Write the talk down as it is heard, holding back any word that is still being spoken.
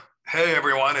Hey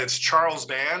everyone, it's Charles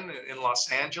Band in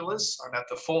Los Angeles. I'm at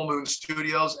the Full Moon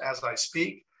Studios as I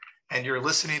speak, and you're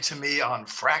listening to me on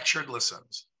Fractured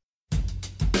Listens.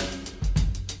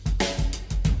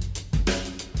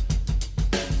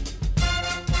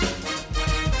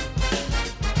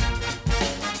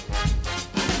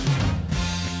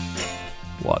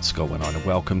 What's going on, and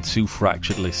welcome to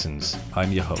Fractured Listens.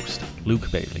 I'm your host,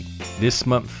 Luke Bailey. This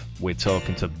month, we're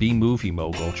talking to B-movie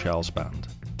mogul Charles Band.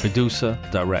 Producer,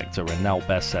 director, and now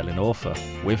best-selling author,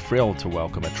 we're thrilled to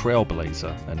welcome a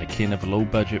trailblazer and the king of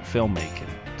low-budget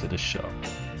filmmaking to the show.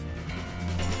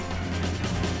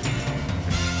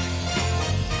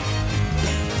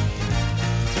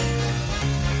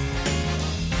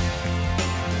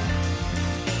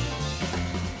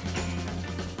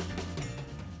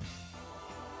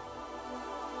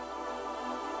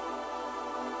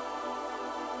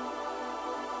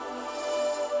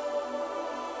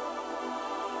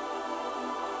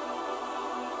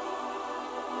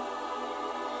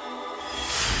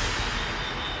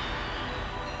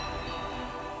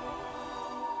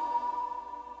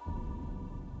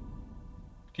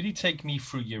 Could you take me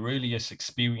through your earliest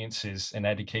experiences in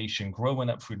education, growing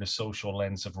up through the social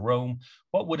lens of Rome?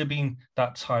 What would have been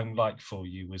that time like for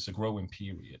you as a growing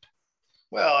period?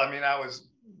 Well, I was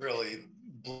really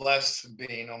blessed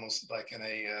being almost like in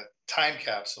a time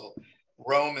capsule.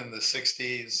 Rome in the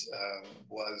 60s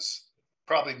was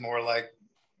probably more like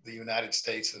the United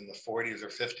States in the 40s or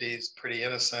 50s, pretty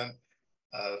innocent.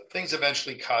 Things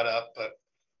eventually caught up, but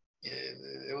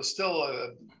it was still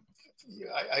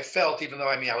I felt, even though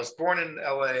I was born in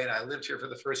LA and I lived here for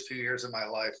the first few years of my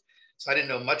life, so I didn't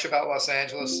know much about Los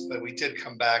Angeles, but we did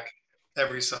come back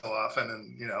every so often,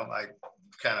 and I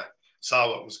kind of saw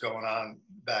what was going on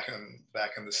back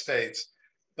in the States.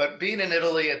 But being in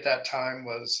Italy at that time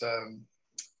was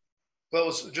well, it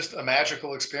was just a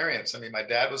magical experience. My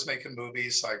dad was making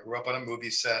movies, so I grew up on a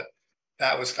movie set.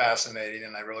 That was fascinating,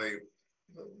 and I really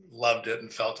loved it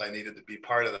and felt I needed to be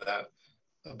part of that.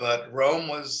 But Rome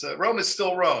is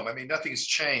still Rome. Nothing's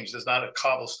changed. There's not a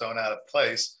cobblestone out of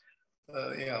place.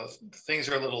 Things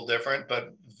are a little different,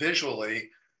 but visually,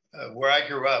 where I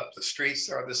grew up, the streets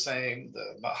are the same.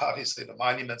 Obviously, the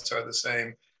monuments are the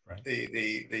same. Right.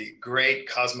 The great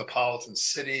cosmopolitan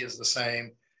city is the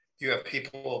same. You have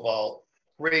people of all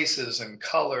races and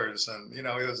colors, and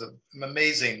it was an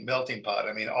amazing melting pot.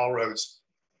 All roads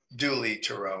do lead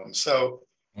to Rome. So.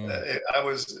 I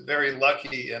was very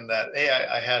lucky in that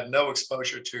I had no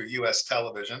exposure to U.S.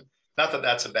 television. Not that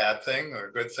that's a bad thing or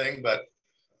a good thing, but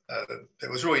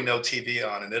there was really no TV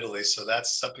on in Italy, so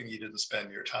that's something you didn't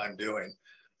spend your time doing.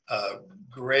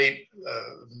 Great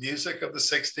music of the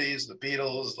 60s, the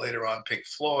Beatles, later on Pink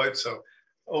Floyd, so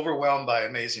overwhelmed by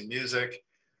amazing music,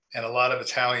 and a lot of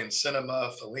Italian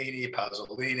cinema, Fellini,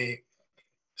 Pasolini.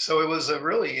 So it was a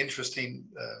really interesting,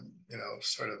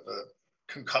 sort of a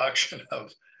concoction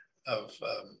of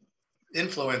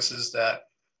influences that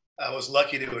I was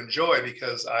lucky to enjoy,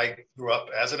 because I grew up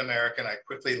as an American. I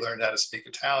quickly learned how to speak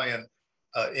Italian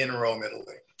in Rome,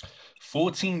 Italy.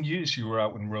 14 years you were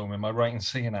out in Rome. Am I right in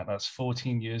saying that? That's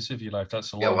 14 years of your life.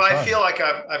 That's a long time. I feel like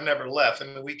I've never left.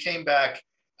 We came back,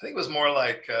 I think it was more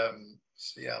like,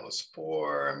 it was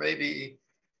 4, maybe.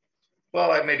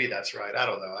 Well, maybe that's right. I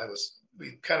don't know.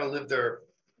 We kind of lived there,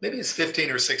 maybe it's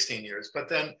 15 or 16 years, but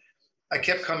then I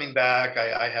kept coming back.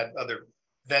 I had other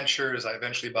ventures. I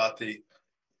eventually bought the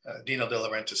Dino De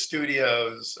Laurentiis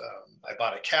Studios. I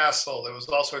bought a castle. There was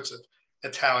all sorts of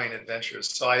Italian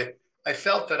adventures. So I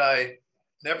felt that I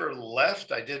never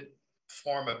left. I did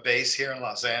form a base here in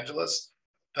Los Angeles,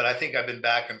 but I think I've been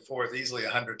back and forth easily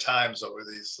 100 times over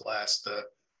these last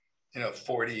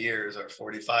 40 years or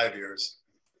 45 years.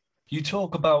 You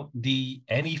talk about the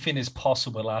anything is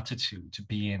possible attitude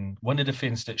being one of the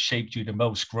things that shaped you the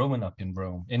most growing up in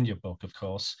Rome, in your book, of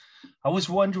course. I was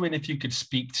wondering if you could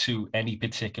speak to any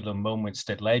particular moments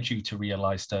that led you to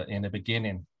realize that in the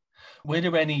beginning. Were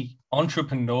there any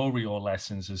entrepreneurial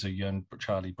lessons as a young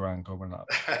Charlie Band growing up?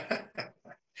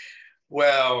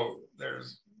 Well,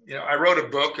 I wrote a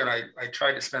book, and I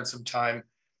tried to spend some time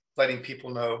letting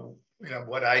people know,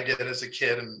 what I did as a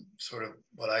kid and sort of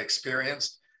what I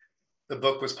experienced. The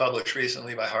book was published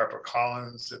recently by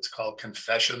HarperCollins. It's called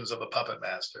Confessions of a Puppet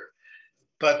Master.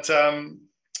 But, it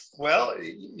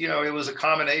was a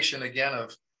combination, again,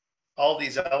 of all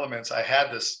these elements. I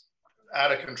had this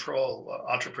out of control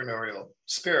entrepreneurial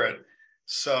spirit.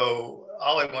 So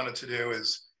all I wanted to do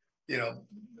is,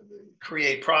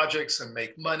 create projects and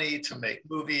make money, to make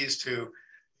movies, to,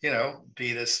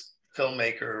 be this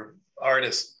filmmaker,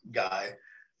 artist guy.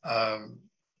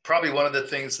 Probably one of the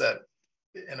things that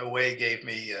in a way gave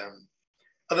me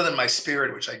other than my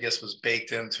spirit, which I guess was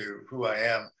baked into who I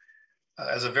am.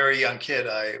 As a very young kid,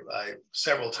 I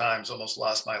several times almost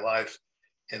lost my life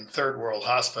in third world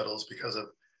hospitals because of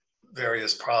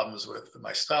various problems with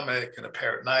my stomach and a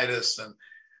peritonitis. And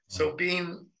so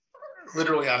being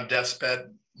literally on death's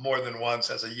bed more than once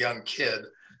as a young kid,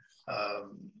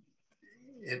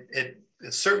 it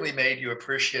certainly made you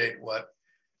appreciate what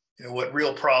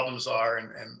real problems are,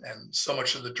 and so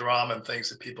much of the drama and things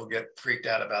that people get freaked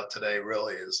out about today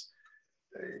really is,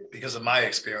 because of my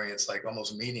experience, like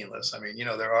almost meaningless. I mean,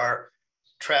 there are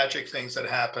tragic things that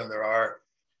happen. There are,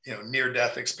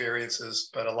 near-death experiences,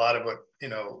 but a lot of what,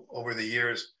 over the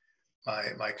years,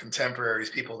 my contemporaries,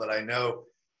 people that I know,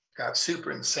 got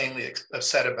super insanely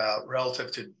upset about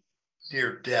relative to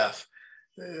near death,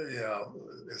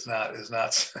 is not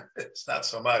it's not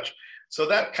so much. So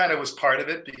that kind of was part of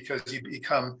it, because you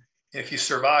become, if you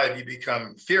survive, you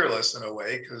become fearless in a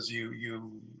way, because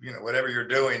you whatever you're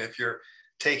doing, if you're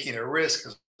taking a risk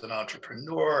as an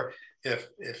entrepreneur, if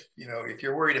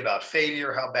you're worried about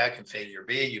failure, how bad can failure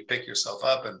be? You pick yourself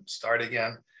up and start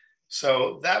again.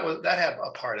 So that had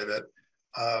a part of it.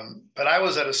 But I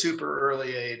was at a super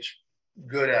early age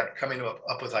good at coming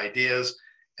up with ideas,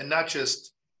 and not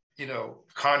just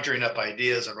conjuring up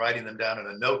ideas and writing them down in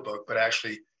a notebook, but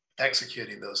actually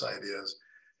executing those ideas.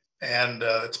 And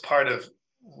it's part of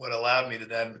what allowed me to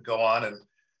then go on and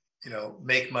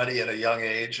make money at a young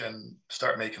age and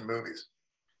start making movies.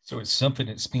 So it's something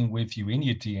that's been with you in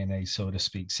your DNA, so to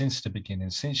speak, since the beginning,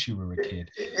 since you were a kid.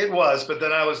 It was, but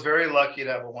then I was very lucky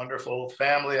to have a wonderful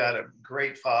family. I had a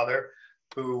great father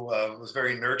who was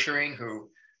very nurturing, who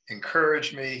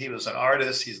encouraged me. He was an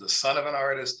artist. He's the son of an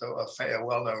artist, a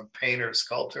well-known painter,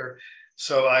 sculptor.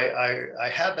 So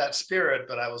I had that spirit,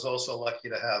 but I was also lucky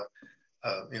to have,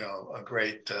 a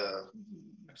great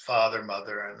father,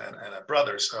 mother, and a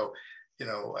brother. So,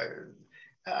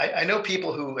 I know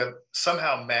people who have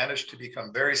somehow managed to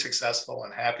become very successful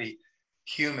and happy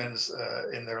humans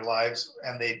in their lives,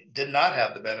 and they did not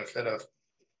have the benefit of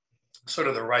sort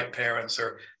of the right parents,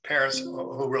 or parents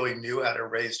who really knew how to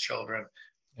raise children,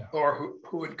 yeah, or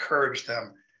who encouraged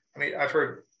them. I mean, I've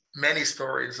heard many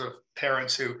stories of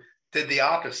parents who did the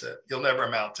opposite. You'll never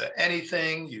amount to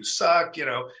anything. You suck.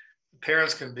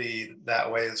 Parents can be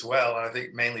that way as well. And I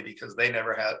think mainly because they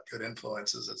never had good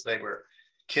influences as they were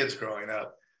kids growing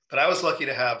up. But I was lucky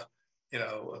to have,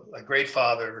 a great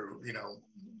father who,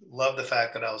 loved the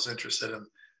fact that I was interested in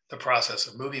the process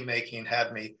of movie making,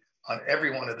 had me on every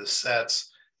one of the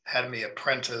sets, had me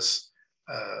apprentice,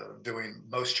 doing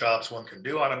most jobs one can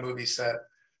do on a movie set.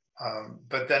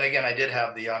 But then again, I did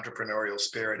have the entrepreneurial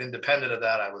spirit. Independent of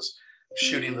that, I was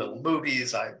shooting little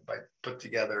movies. I put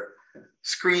together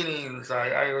screenings.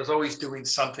 I was always doing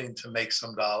something to make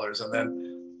some dollars. And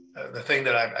then the thing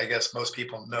that I guess most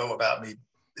people know about me,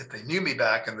 if they knew me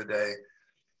back in the day,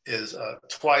 is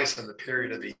twice in the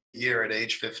period of a year at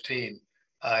age 15,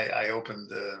 I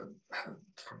opened,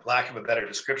 for lack of a better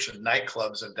description,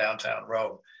 nightclubs in downtown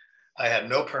Rome. I had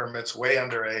no permits, way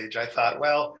underage. I thought,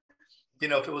 well,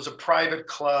 if it was a private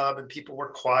club and people were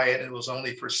quiet and it was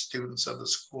only for students of the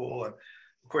school. And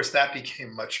of course, that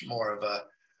became much more of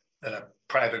than a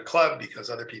private club,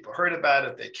 because other people heard about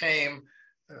it. They came,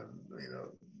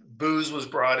 booze was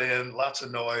brought in, lots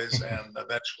of noise. And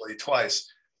eventually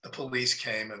twice the police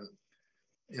came and,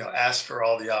 asked for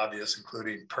all the obvious,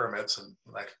 including permits. And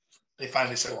they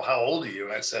finally said, well, how old are you?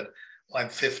 And I said, well, I'm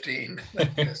 15.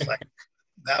 It's like,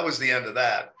 that was the end of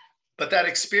that. But that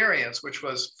experience, which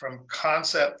was from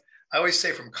concept, I always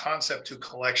say from concept to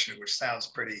collection, which sounds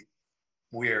pretty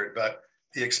weird, but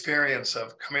the experience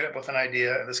of coming up with an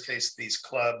idea, in this case, these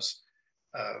clubs,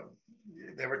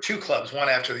 there were two clubs, one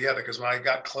after the other, because when I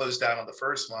got closed down on the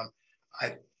first one,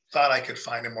 I thought I could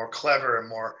find a more clever and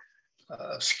more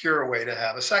obscure way to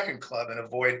have a second club and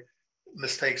avoid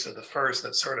mistakes of the first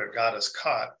that sort of got us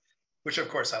caught, which of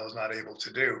course I was not able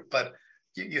to do. But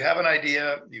you have an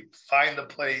idea, you find the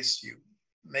place, you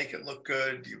make it look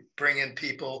good, you bring in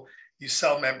people, you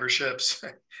sell memberships,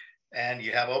 and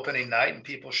you have opening night and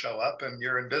people show up and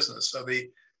you're in business. So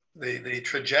the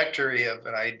trajectory of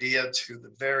an idea to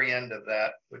the very end of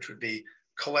that, which would be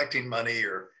collecting money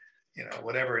or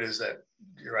whatever it is that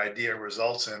your idea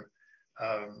results in,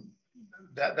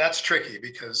 that's tricky,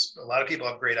 because a lot of people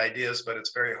have great ideas, but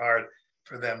it's very hard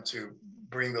for them to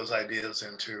bring those ideas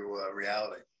into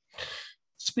reality.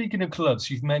 Speaking of clubs,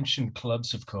 you've mentioned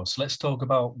clubs, of course. Let's talk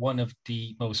about one of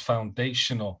the most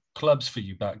foundational clubs for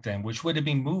you back then, which would have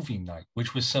been movie night,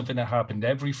 which was something that happened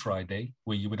every Friday,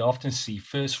 where you would often see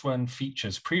first run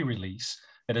features pre-release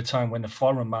at a time when the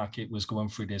foreign market was going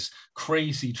through this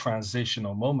crazy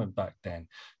transitional moment back then.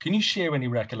 Can you share any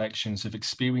recollections of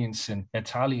experiencing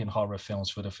Italian horror films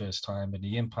for the first time and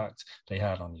the impact they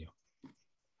had on you?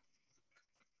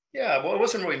 Yeah, well, it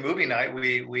wasn't really movie night.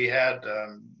 We had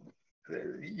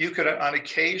you could on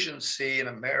occasion see an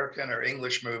American or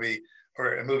English movie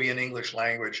or a movie in English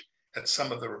language at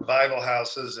some of the revival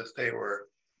houses if they were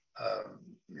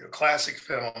classic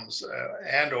films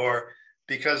and or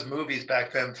because movies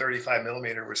back then 35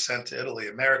 millimeter were sent to Italy,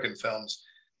 American films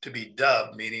to be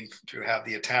dubbed, meaning to have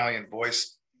the Italian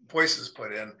voices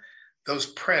put in. Those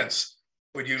prints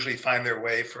would usually find their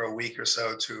way for a week or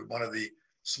so to one of the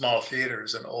small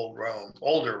theaters in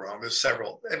older Rome. There's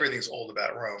several, everything's old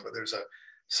about Rome, but there's a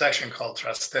section called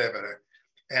Trastevere.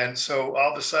 And so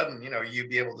all of a sudden, you'd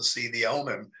be able to see The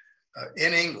Omen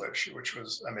in English, which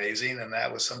was amazing. And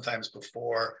that was sometimes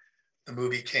before the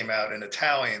movie came out in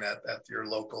Italian at your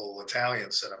local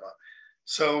Italian cinema.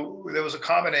 So there was a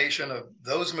combination of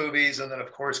those movies and then,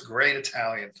 of course, great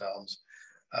Italian films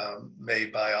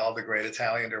made by all the great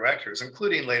Italian directors,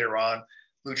 including later on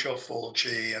Lucio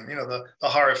Fulci and the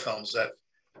horror films that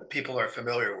people are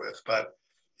familiar with. But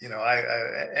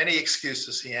any excuse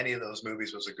to see any of those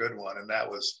movies was a good one, and that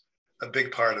was a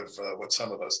big part of what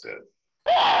some of us did.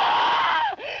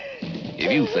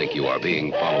 If you think you are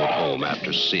being followed home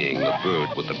after seeing the bird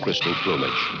with the crystal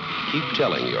plumage, keep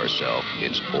telling yourself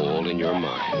it's all in your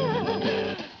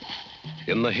mind.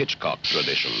 In the Hitchcock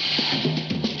tradition,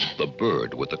 The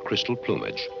Bird with the Crystal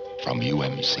Plumage from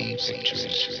UMC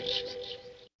Pictures.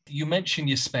 You mentioned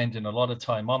you're spending a lot of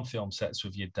time on film sets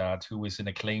with your dad, who was an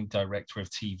acclaimed director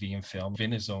of TV and film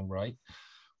in his own right.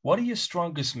 What are your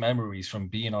strongest memories from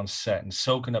being on set and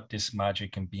soaking up this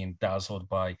magic and being dazzled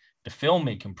by the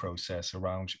filmmaking process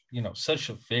around, such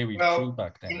a varied crew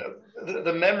back then?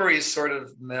 The memories sort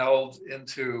of meld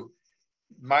into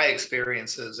my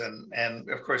experiences. And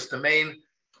of course,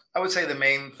 I would say the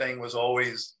main thing was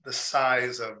always the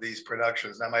size of these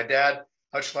productions. Now, my dad,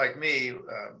 much like me,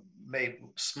 made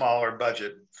smaller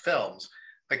budget films.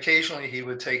 Occasionally, he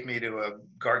would take me to a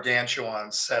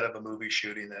gargantuan set of a movie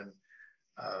shooting in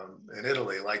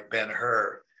Italy, like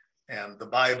Ben-Hur and The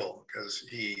Bible, because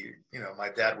my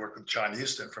dad worked with John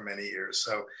Huston for many years.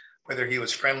 So whether he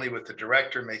was friendly with the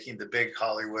director making the big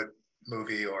Hollywood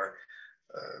movie or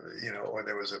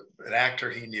there was an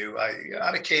actor he knew,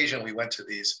 on occasion we went to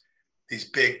these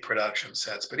big production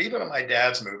sets. But even on my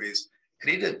dad's movies,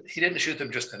 and he didn't shoot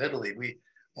them just in Italy. We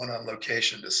went on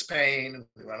location to Spain.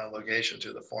 We went on location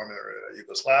to the former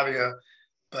Yugoslavia.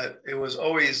 But it was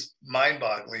always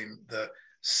mind-boggling, the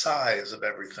size of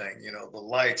everything, the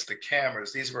lights, the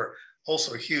cameras. These were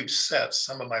also huge sets.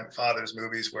 Some of my father's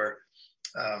movies were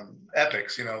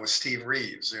epics, with Steve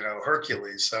Reeves,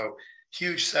 Hercules. So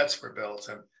huge sets were built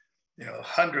and,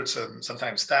 hundreds of,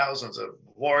 sometimes thousands of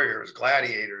warriors,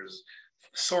 gladiators,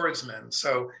 swordsmen.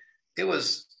 So it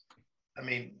was,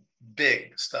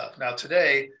 big stuff. Now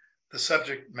today, the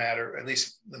subject matter, at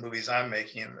least the movies I'm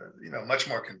making, much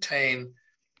more contained,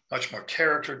 much more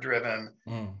character driven.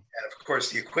 And of course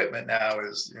the equipment now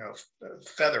is,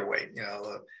 featherweight,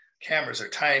 the cameras are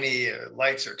tiny,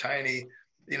 lights are tiny,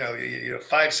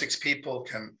 5-6 people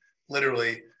can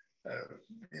literally,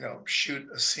 shoot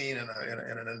a scene in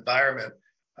an environment,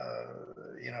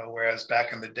 whereas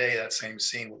back in the day, that same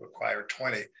scene would require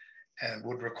 20 and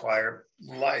would require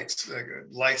lights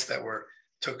that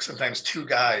took sometimes 2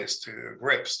 guys to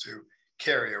grips to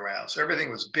carry around. So everything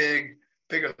was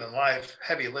bigger than life,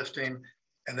 heavy lifting.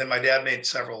 And then my dad made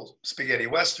several spaghetti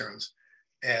westerns,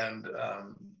 and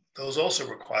those also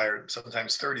required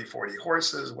sometimes 30, 40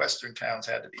 horses. Western towns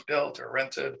had to be built or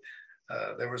rented.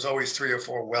 There was always 3 or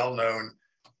 4 well-known,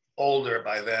 older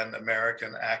by then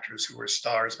American actors who were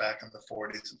stars back in the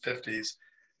 40s and 50s.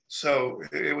 So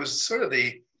it was sort of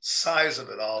the size of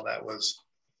it all that was,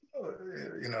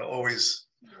 always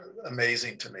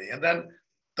amazing to me. And then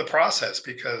the process,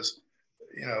 because,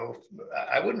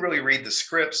 I wouldn't really read the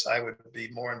scripts. I would be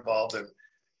more involved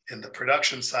in the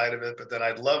production side of it, but then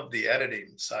I'd love the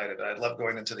editing side of it. I'd love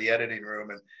going into the editing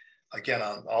room and again,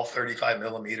 on all 35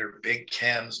 millimeter, big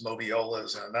cams,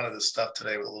 Moviolas, and none of this stuff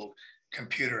today with a little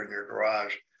computer in your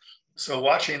garage. So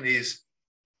watching these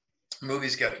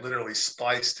movies get literally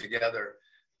spliced together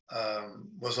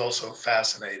was also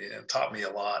fascinating and taught me a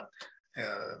lot.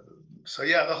 So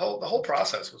yeah, the whole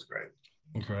process was great.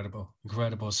 Incredible.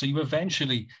 So you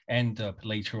eventually end up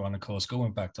later on, of course,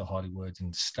 going back to Hollywood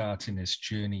and starting this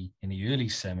journey in the early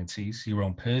 70s, your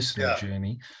own personal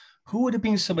journey. Who would have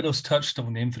been some of those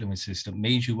touchstone influences that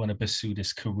made you want to pursue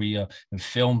this career in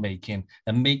filmmaking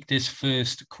and make this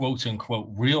first quote unquote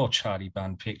real Charlie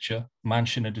Band picture,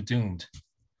 Mansion of the Doomed?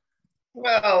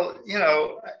 Well,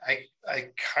 I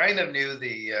kind of knew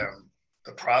the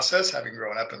process, having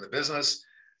grown up in the business.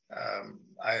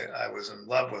 I was in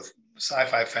love with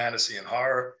sci-fi, fantasy, and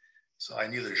horror, so I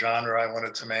knew the genre I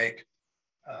wanted to make.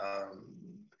 Um,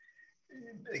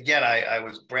 Again, I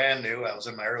was brand new. I was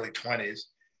in my early 20s,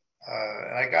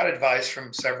 and I got advice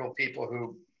from several people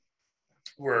who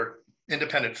were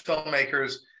independent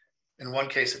filmmakers. In one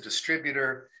case, a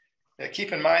distributor.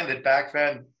 Keep in mind that back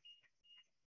then,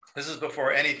 this is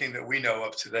before anything that we know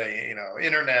of today,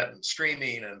 internet and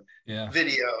streaming and Yeah.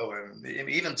 video. And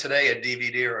even today, a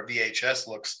DVD or a VHS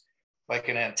looks like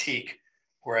an antique,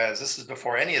 whereas this is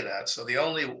before any of that. So the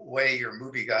only way your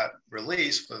movie got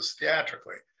released was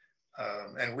theatrically.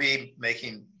 And we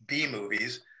making B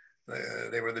movies,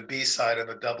 they were the B side of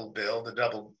a double bill, the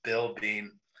double bill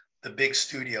being the big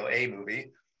studio A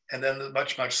movie, and then the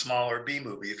much, much smaller B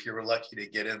movie if you were lucky to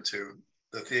get into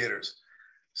the theaters.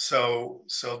 So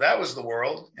that was the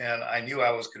world, and I knew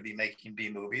I was going to be making B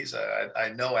movies. I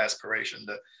had no aspiration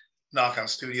to knock on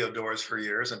studio doors for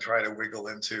years and try to wiggle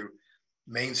into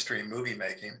mainstream movie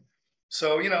making.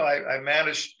 So I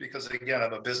managed, because again,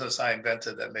 of a business I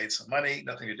invented that made some money,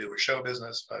 nothing to do with show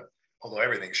business, but although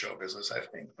everything's show business, I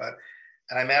think.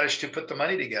 And I managed to put the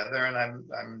money together, and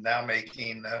I'm now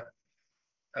making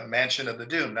a Mansion of the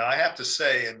Doom. Now I have to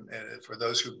say, and for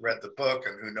those who've read the book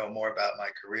and who know more about my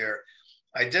career,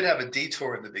 I did have a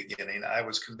detour in the beginning. I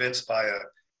was convinced by a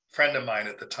friend of mine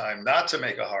at the time not to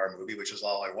make a horror movie, which is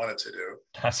all I wanted to do.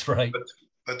 That's right.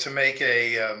 But to make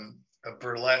a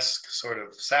burlesque sort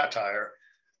of satire.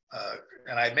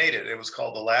 And I made it. It was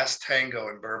called The Last Tango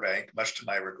in Burbank, much to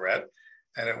my regret.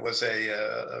 And it was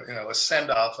a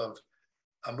send off of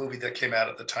a movie that came out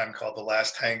at the time called The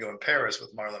Last Tango in Paris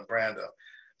with Marlon Brando.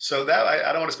 So that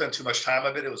I don't want to spend too much time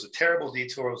of it. It was a terrible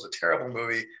detour. It was a terrible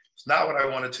movie. It's not what I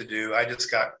wanted to do. I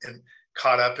just got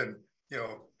caught up in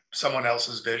someone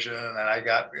else's vision, and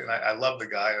I love the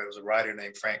guy. It was a writer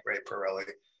named Frank Ray Pirelli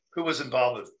who was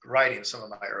involved with writing some of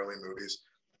my early movies.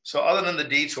 So other than the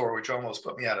detour, which almost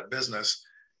put me out of business,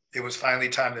 it was finally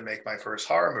time to make my first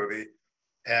horror movie.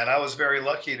 And I was very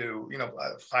lucky to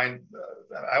find.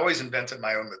 I always invented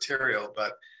my own material,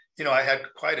 but I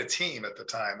had quite a team at the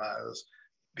time.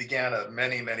 Began a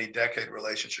many decade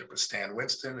relationship with Stan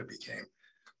Winston, who became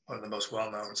one of the most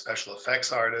well-known special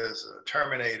effects artists,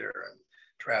 Terminator and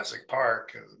Jurassic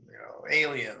Park and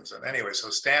Aliens. And anyway, so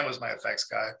Stan was my effects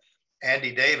guy.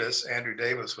 Andrew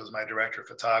Davis was my director of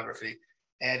photography.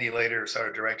 Andy later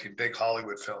started directing big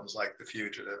Hollywood films like The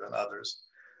Fugitive and others.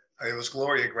 It was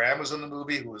Gloria Graham was in the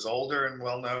movie, who was older and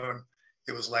well-known.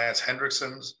 It was Lance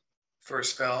Henriksen's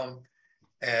first film,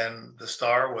 and the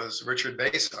star was Richard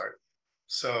Basehart.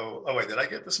 So, oh wait, did I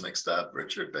get this mixed up?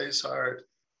 Richard Basehart.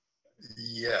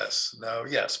 Yes, no,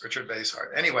 yes, Richard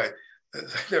Basehart. Anyway,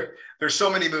 there's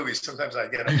so many movies. Sometimes I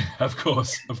get of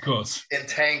course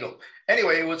entangled.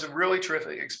 Anyway, it was a really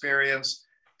terrific experience.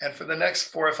 And for the next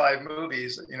 4 or 5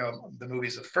 movies,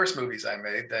 the first movies I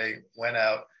made, they went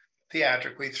out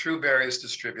theatrically through various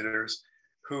distributors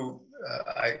who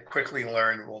I quickly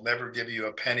learned will never give you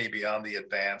a penny beyond the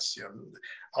advance.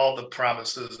 All the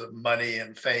promises of money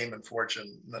and fame and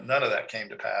fortune, none of that came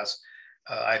to pass.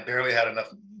 I barely had enough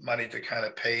money to kind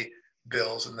of pay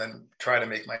bills and then try to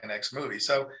make my next movie.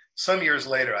 So some years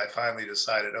later, I finally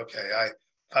decided, okay, if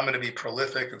I'm going to be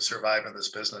prolific and survive in this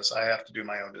business, I have to do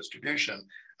my own distribution.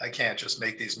 I can't just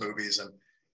make these movies and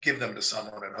give them to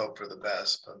someone and hope for the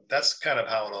best. But that's kind of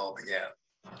how it all began.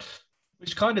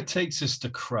 Which kind of takes us to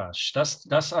Crash. That's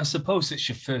I suppose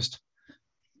it's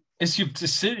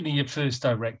certainly your first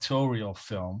directorial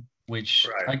film, which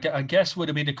right. I guess would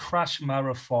have been a Crash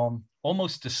marathon,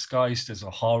 almost disguised as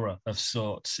a horror of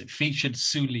sorts. It featured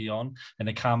Sue Leon and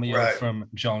a cameo right. from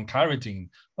John Carradine.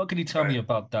 What can you tell right. me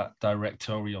about that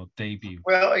directorial debut?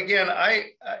 Well, again,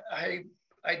 I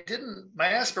didn't, my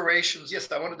aspirations,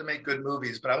 yes, I wanted to make good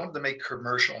movies, but I wanted to make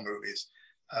commercial movies.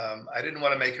 I didn't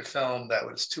want to make a film that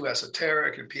was too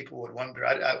esoteric and people would wonder.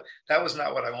 That was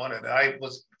not what I wanted. I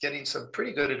was getting some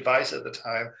pretty good advice at the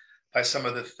time by some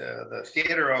of the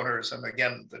theater owners, and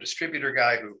again, the distributor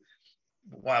guy who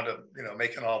wound up,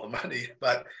 making all the money.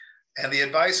 And the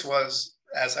advice was,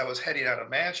 as I was heading out of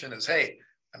Mansion, is, hey,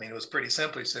 it was pretty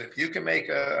simple. He said, if you can make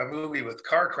a movie with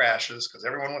car crashes, because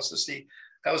everyone wants to see.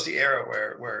 That was the era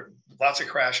where lots of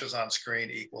crashes on screen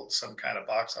equaled some kind of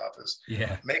box office.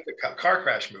 Yeah. Make a car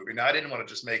crash movie. Now, I didn't want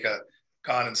to just make a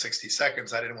Gone in 60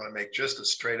 Seconds. I didn't want to make just a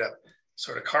straight up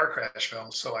sort of car crash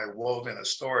film. So I wove in a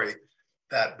story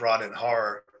that brought in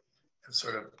horror and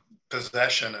sort of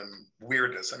possession and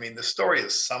weirdness. The story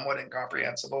is somewhat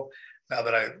incomprehensible. Now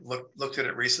that I looked at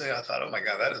it recently, I thought, oh my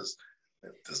God, that is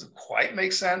It doesn't quite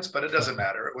make sense, but it doesn't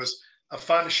matter. It was a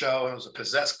fun show, and it was a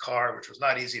possessed car, which was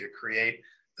not easy to create.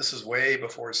 This is way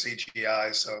before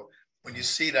CGI. So when you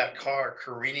see that car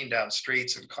careening down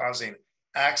streets and causing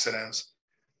accidents,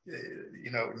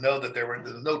 know that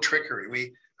there's no trickery.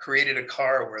 We created a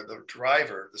car where the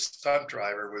driver, the stunt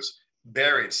driver, was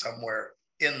buried somewhere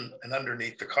in and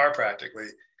underneath the car practically,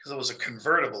 because it was a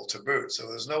convertible to boot. So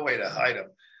there's no way to hide him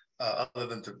other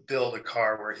than to build a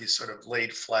car where he's sort of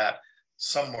laid flat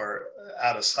somewhere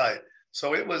out of sight.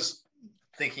 So it was,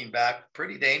 thinking back,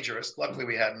 pretty dangerous. Luckily,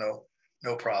 we had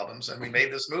no problems, and we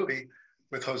made this movie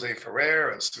with Jose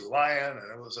Ferrer and Sue Lyon,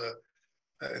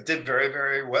 and it did very,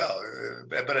 very well.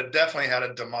 But it definitely had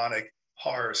a demonic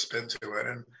horror spin to it,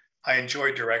 and I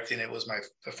enjoyed directing. It was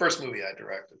the first movie I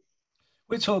directed.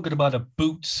 We're talking about a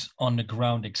boots on the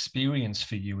ground experience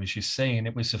for you, as you're saying.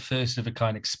 It was a first of a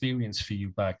kind experience for you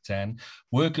back then,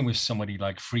 working with somebody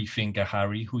like Three Finger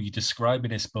Harry, who you describe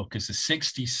in this book as a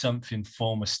 60-something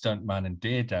former stuntman and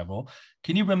daredevil.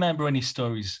 Can you remember any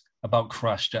stories about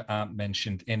Crash that aren't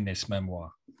mentioned in this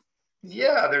memoir?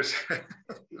 Yeah, there's,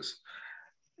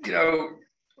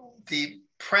 the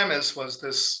premise was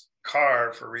this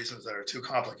car, for reasons that are too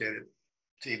complicated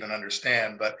to even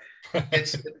understand, but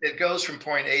it goes from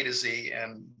point A to Z,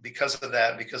 and because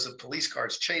of police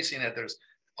cars chasing it, there's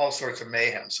all sorts of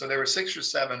mayhem. So there were 6 or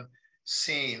 7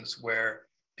 scenes where,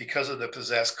 because of the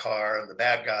possessed car and the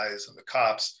bad guys and the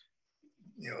cops,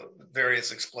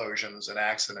 various explosions and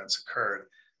accidents occurred,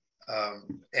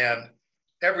 and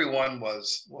everyone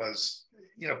was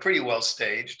pretty well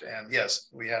staged. And yes,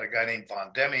 we had a guy named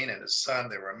Von Deming and his son.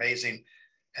 They were amazing.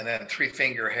 And then Three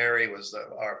Finger Harry was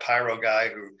our pyro guy,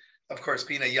 who, of course,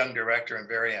 being a young director and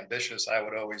very ambitious, I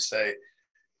would always say,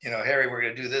 Harry, we're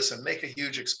going to do this and make a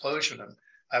huge explosion. And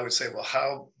I would say, well,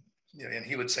 how, and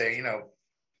he would say,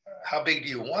 how big do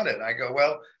you want it? And I go,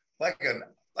 well, like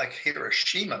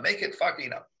Hiroshima, make it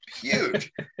fucking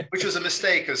huge, which was a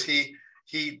mistake, because he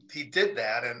did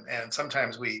that. And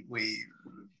sometimes we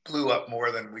blew up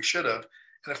more than we should have.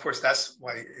 And of course, that's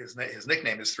why his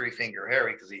nickname is Three Finger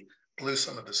Harry, because he blew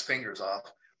some of his fingers off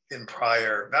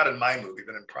not in my movie,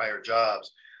 but in prior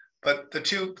jobs. But the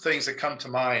 2 things that come to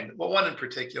mind, well, one in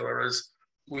particular is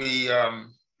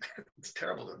it's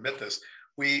terrible to admit this,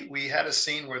 we had a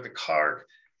scene where the car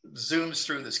zooms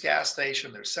through this gas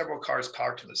station. There's several cars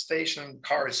parked in the station,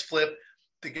 cars flip,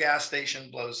 the gas station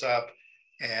blows up,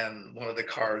 and one of the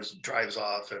cars drives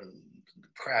off and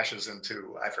crashes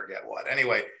into, I forget what.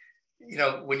 Anyway,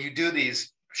 when you do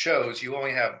these shows, you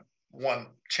only have one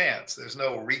chance. There's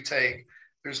no retake.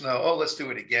 There's no, oh, let's do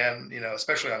it again,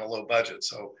 especially on a low budget.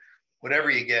 So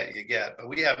whatever you get, you get. But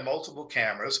we had multiple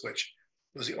cameras, which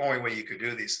was the only way you could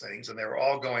do these things. And they were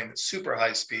all going at super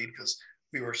high speed, because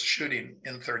we were shooting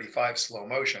in 35 slow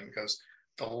motion, because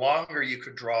the longer you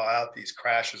could draw out these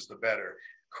crashes, the better.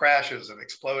 Crashes and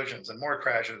explosions and more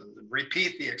crashes, and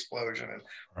repeat the explosion. And,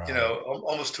 right.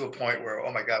 Almost to a point where,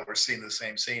 oh my God, we're seeing the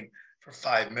same scene for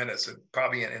 5 minutes. And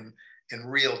probably in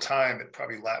real time, it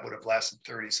probably would have lasted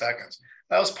 30 seconds.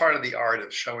 That was part of the art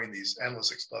of showing these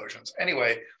endless explosions.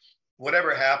 Anyway,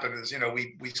 whatever happened is,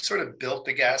 we sort of built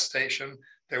the gas station.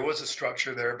 There was a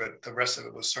structure there, but the rest of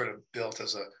it was sort of built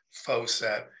as a faux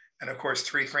set. And of course,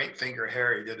 Three Finger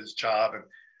Harry did his job, and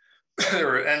there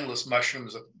were endless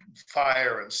mushrooms of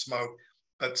fire and smoke.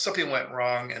 But something went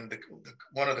wrong, and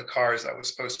one of the cars that was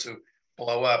supposed to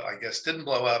blow up, I guess, didn't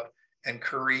blow up, and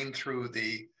careened through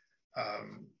the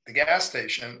gas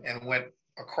station and went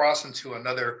across into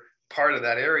another part of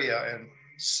that area and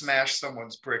smashed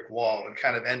someone's brick wall, and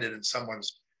kind of ended in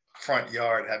someone's front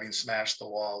yard, having smashed the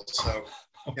wall. So,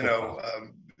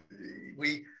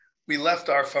 we left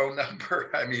our phone number.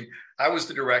 I mean, I was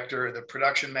the director, the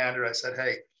production manager. I said,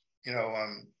 hey,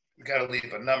 we got to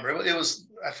leave a number. It was,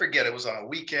 I forget, it was on a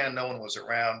weekend. No one was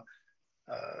around.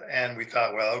 And we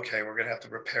thought, well, okay, we're going to have to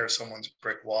repair someone's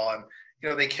brick wall. And,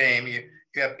 they came, you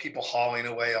have people hauling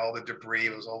away all the debris.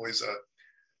 It was always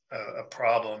a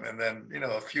problem. And then,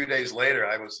 a few days later,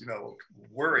 I was,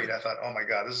 worried. I thought, oh my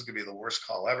God, this is going to be the worst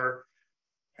call ever.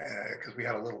 Because we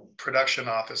had a little production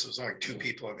office. There was only 2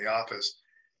 people in the office.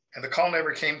 And the call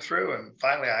never came through. And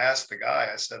finally, I asked the guy,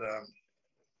 I said,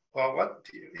 well,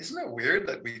 isn't it weird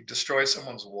that we destroy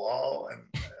someone's wall? And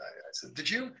I said, did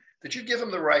you give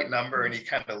him the right number? And he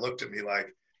kind of looked at me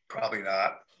like, probably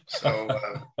not. So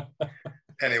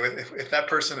anyway, if that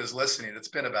person is listening, it's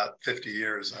been about 50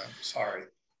 years. I'm sorry.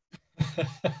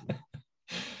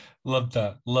 Love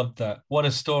that. What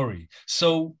a story.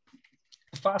 So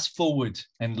fast forward,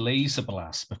 and Laser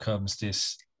Blast becomes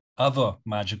this other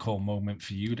magical moment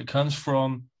for you that comes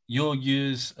from your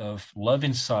years of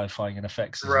loving sci-fi and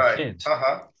effects as a Right. kid.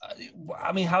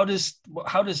 I mean, how does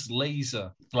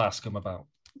Laser Glass come about?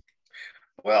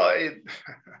 Well,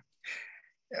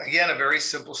 again, a very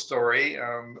simple story,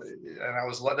 and that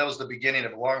was the beginning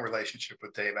of a long relationship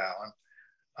with Dave Allen.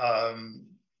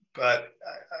 But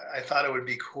I thought it would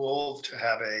be cool to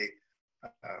have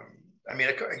I mean,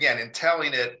 again, in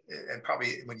telling it, and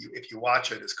probably if you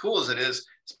watch it, as cool as it is,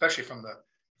 especially from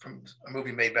a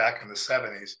movie made back in the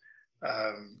 '70s,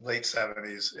 late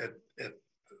 '70s,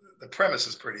 the premise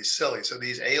is pretty silly. So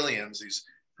these aliens, these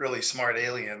really smart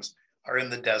aliens, are in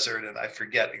the desert, and I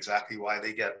forget exactly why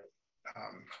they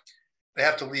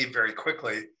have to leave very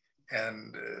quickly,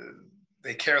 and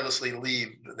they carelessly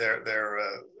leave their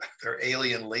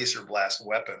alien laser blast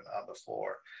weapon on the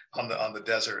floor on the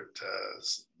desert,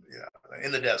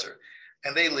 in the desert,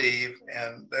 and they leave,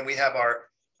 and then we have our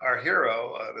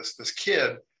hero, this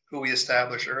kid who we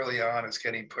establish early on is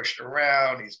getting pushed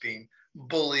around, he's being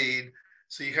bullied,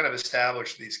 so you kind of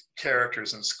establish these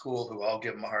characters in school who all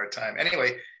give him a hard time.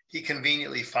 Anyway, he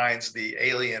conveniently finds the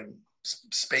alien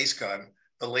space gun,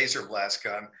 the laser blast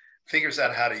gun, figures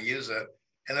out how to use it.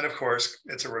 And then, of course,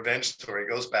 it's a revenge story. He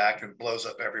goes back and blows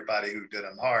up everybody who did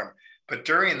him harm. But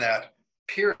during that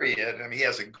period, I mean, he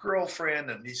has a girlfriend,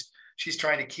 and she's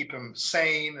trying to keep him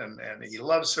sane, and he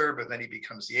loves her, but then he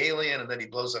becomes the alien, and then he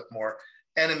blows up more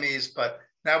enemies. But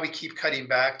now we keep cutting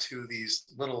back to these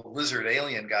little lizard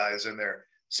alien guys in their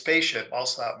spaceship, all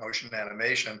stop motion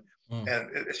animation. And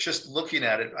it's just looking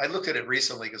at it. I looked at it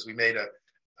recently because we made a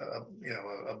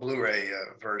Blu-ray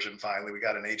version. Finally, we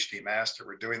got an HD master.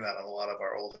 We're doing that on a lot of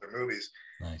our older movies.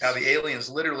 Nice. Now the aliens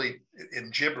literally in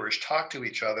gibberish talk to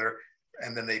each other,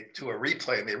 and then they do a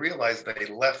replay, and they realize that they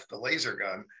left the laser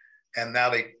gun, and now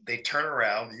they turn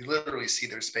around. You literally see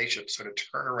their spaceship sort of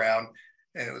turn around,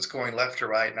 and it was going left to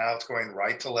right. Now it's going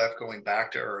right to left, going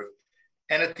back to Earth.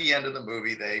 And at the end of the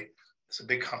movie, it's a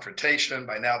big confrontation.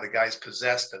 By now, the guy's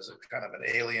possessed as a kind of an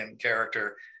alien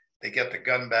character. They get the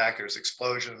gun back. There's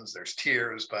explosions. There's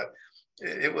tears. But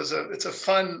it's a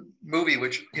fun movie,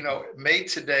 which, made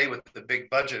today with the big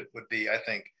budget would be, I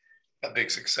think, a big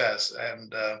success.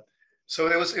 And so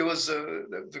it was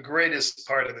the greatest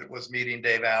part of it was meeting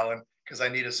Dave Allen, because I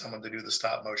needed someone to do the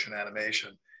stop motion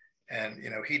animation, and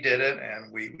he did it, and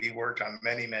we worked on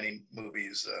many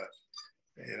movies,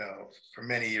 for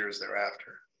many years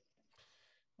thereafter.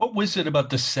 What was it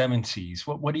about the '70s?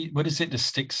 What is it that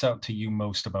sticks out to you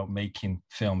most about making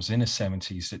films in the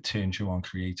 '70s that turned you on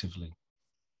creatively?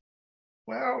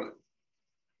 Well,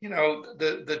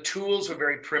 the tools were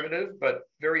very primitive, but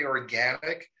very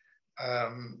organic.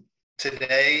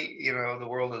 Today, the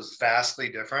world is vastly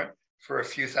different. For a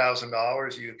few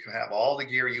 $1,000s, you can have all the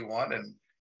gear you want and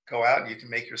go out and you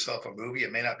can make yourself a movie.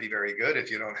 It may not be very good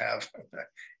if you don't have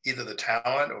either the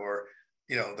talent or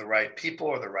the right people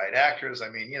or the right actors. I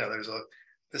mean,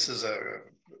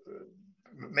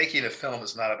 making a film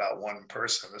is not about one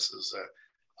person. This is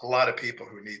a lot of people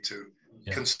who need to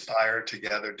conspire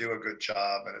together, do a good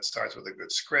job, and it starts with a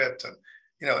good script. And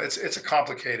it's a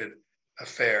complicated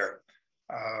affair.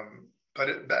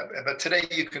 But today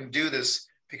you can do this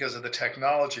because of the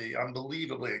technology,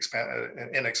 unbelievably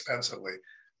inexpensively.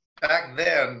 Back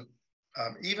then,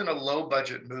 even a low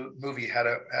budget movie had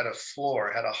a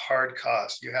floor, had a hard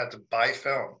cost. You had to buy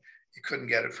film. You couldn't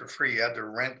get it for free. You had to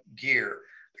rent gear.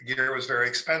 The gear was very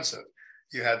expensive.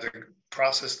 You had to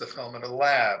process the film in a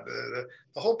lab. The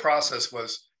whole process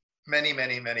was many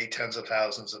tens of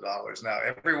thousands of dollars. Now,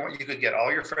 you could get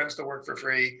all your friends to work for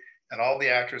free and all the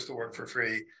actors to work for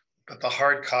free, but the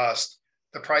hard cost,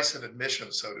 the price of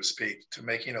admission, so to speak, to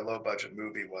making a low budget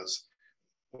movie was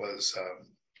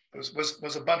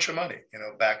a bunch of money,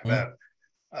 back then.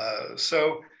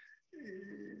 So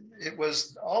it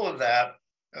was all of that,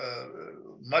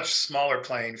 much smaller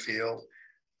playing field.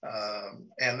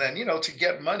 And then, to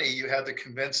get money, you had to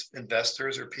convince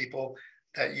investors or people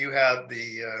that you had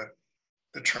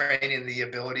the training, the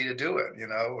ability to do it.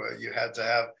 You had to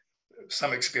have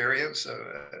some experience.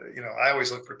 I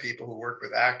always look for people who work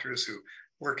with actors, who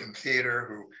work in theater,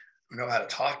 who know how to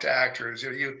talk to actors.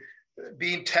 You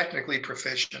being technically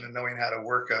proficient and knowing how to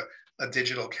work a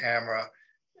digital camera,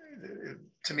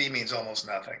 to me, means almost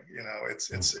nothing.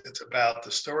 It's about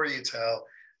the story you tell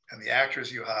and the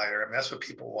actors you hire. I mean, that's what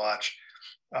people watch.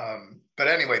 But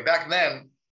anyway, back then,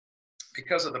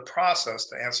 because of the process,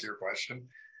 to answer your question,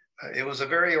 it was a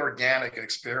very organic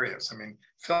experience. I mean,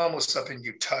 film was something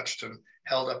you touched and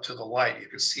held up to the light. You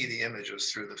could see the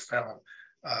images through the film.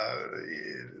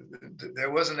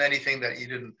 There wasn't anything that you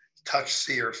didn't touch,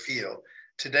 see, or feel.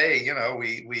 Today,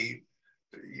 we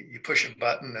you push a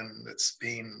button and it's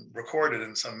being recorded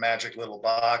in some magic little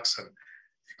box, and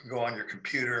you can go on your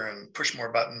computer and push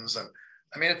more buttons. And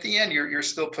I mean, at the end, you're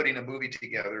still putting a movie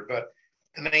together, but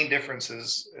the main difference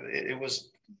is it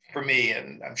was, for me,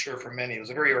 and I'm sure for many, it was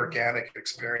a very organic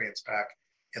experience back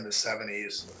in the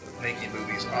 70s, making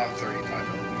movies on 35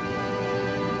 millimeter.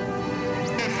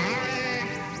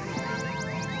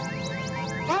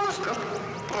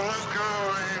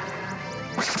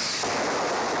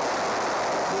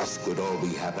 This could all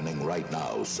be happening right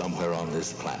now, somewhere on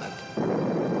this planet.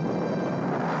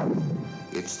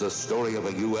 It's the story of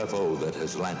a UFO that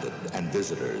has landed and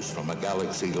visitors from a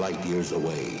galaxy light years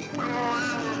away.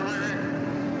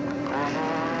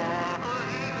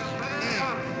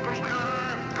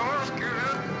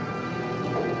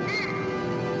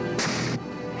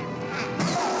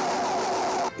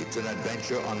 It's an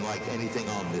adventure unlike anything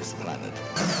on this planet.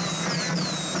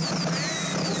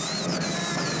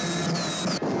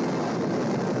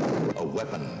 A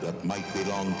weapon that might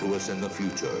belong to us in the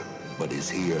future, but is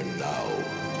here now.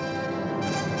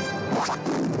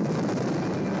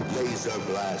 Laser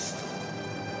Blast.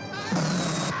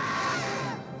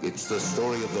 It's the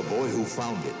story of the boy who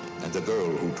found it and the girl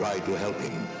who tried to help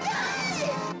him.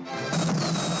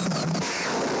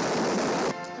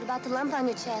 What about the lump on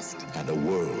your chest? And a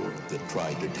world that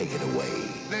tried to take it away.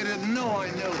 They didn't know I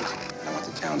knew. I want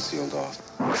the town sealed off.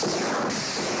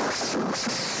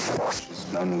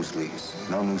 No news leaks.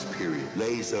 No news, period.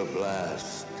 Laser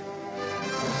Blast.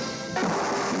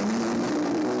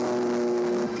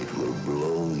 It will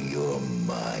blow your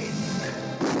mind.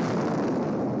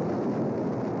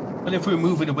 Well, if we're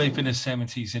moving away from the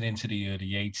 70s and into the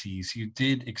early 80s, you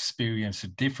did experience a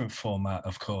different format,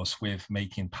 of course, with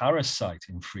making Parasite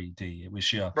in 3D. It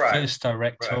was your first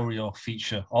directorial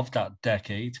feature of that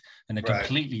decade in a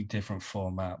completely different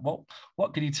format.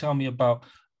 What can you tell me about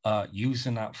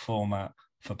using that format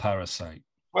for Parasite?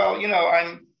 Well, you know,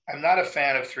 I'm not a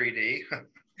fan of 3D.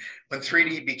 When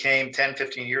 3D became 10,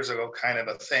 15 years ago kind of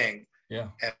a thing,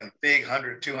 and big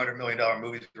 $100-200 million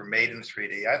movies were made in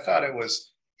 3D, I thought it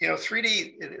was, you know,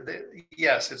 3D,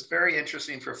 yes, it's very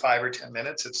interesting for 5 or 10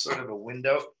 minutes. It's sort of a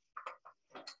window,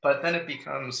 but then it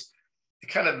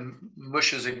kind of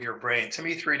mushes in your brain. To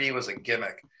me, 3D was a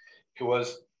gimmick. It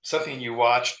was something you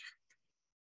watched,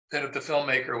 that if the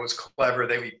filmmaker was clever,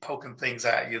 they'd be poking things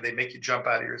at you. They make you jump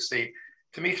out of your seat.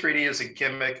 To me, 3D is a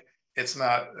gimmick. It's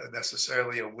not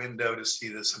necessarily a window to see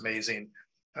this amazing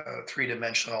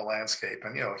three-dimensional landscape.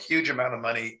 And, you know, a huge amount of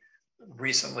money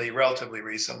relatively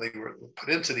recently, were put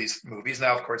into these movies.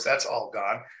 Now, of course, that's all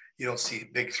gone. You don't see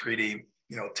big 3D,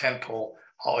 you know, tentpole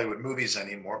Hollywood movies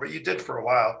anymore, but you did for a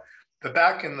while. But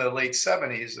back in the late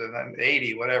 70s and then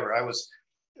 80, whatever, I was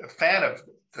a fan of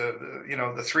the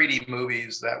 3D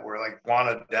movies that were like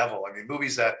Wanted Devil. I mean,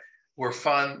 movies that were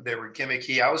fun, they were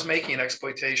gimmicky. I was making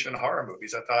exploitation horror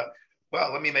movies. I thought,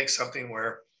 well, let me make something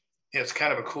where, you know, it's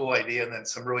kind of a cool idea, and then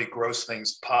some really gross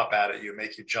things pop out at you,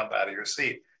 make you jump out of your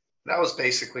seat. That was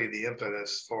basically the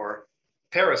impetus for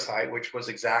Parasite, which was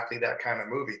exactly that kind of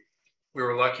movie. We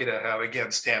were lucky to have, again,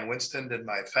 Stan Winston did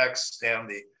my effects, Stan,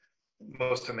 the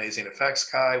most amazing effects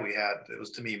guy. It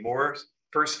was Demi Moore's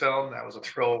first film. That was a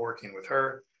thrill working with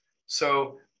her.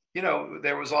 So, you know,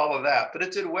 there was all of that, but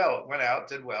it did well. It went out,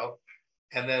 did well.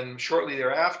 And then shortly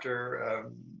thereafter,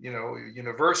 you know,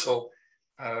 Universal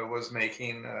was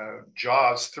making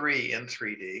Jaws 3 in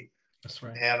 3D. That's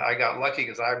right. And I got lucky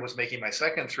because I was making my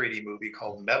second 3D movie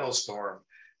called Metal Storm,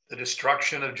 The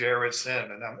Destruction of Jared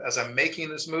Sin. And as I'm making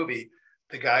this movie,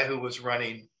 the guy who was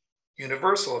running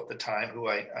Universal at the time, who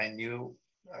I knew,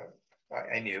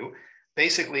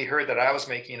 basically heard that I was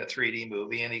making a 3D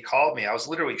movie, and he called me. I was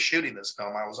literally shooting this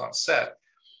film. I was on set.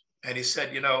 And he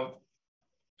said, you know,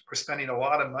 we're spending a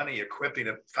lot of money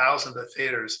equipping thousands of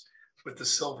theaters with the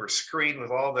silver screen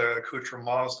with all the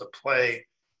accoutrements to play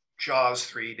Jaws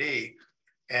 3D.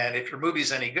 And if your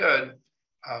movie's any good,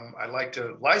 I'd like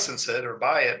to license it or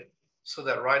buy it so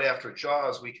that right after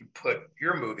Jaws, we can put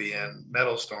your movie in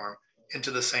Metal Storm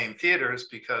into the same theaters,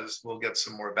 because we'll get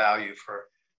some more value for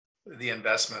the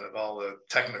investment of all the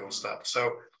technical stuff.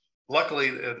 So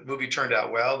luckily the movie turned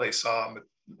out well. He saw a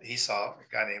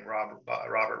guy named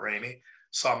Robert Ramey,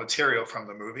 saw material from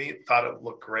the movie, thought it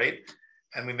looked great.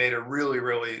 And we made a really,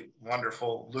 really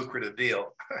wonderful, lucrative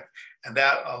deal. And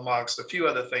that, amongst a few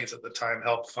other things at the time,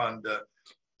 helped fund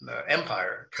the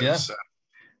Empire. Because,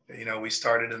 you know, we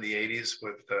started in the 80s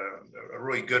with a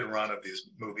really good run of these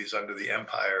movies under the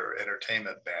Empire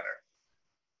Entertainment banner.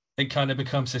 It kind of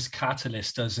becomes this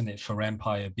catalyst, doesn't it, for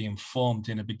Empire being formed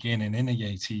in the beginning in the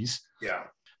 80s. Yeah.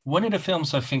 One of the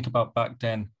films I think about back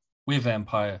then with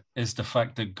Empire is the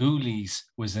fact that Ghoulies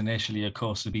was initially, of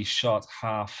course, to be shot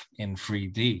half in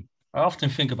 3D. I often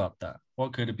think about that.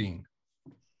 What could it have been?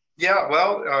 Yeah,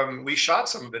 well, we shot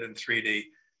some of it in 3D.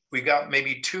 We got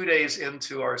maybe 2 days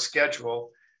into our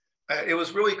schedule. It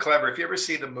was really clever. If you ever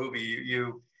see the movie,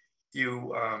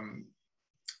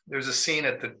 there's a scene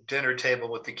at the dinner table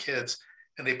with the kids,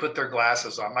 and they put their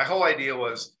glasses on. My whole idea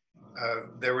was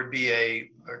there would be a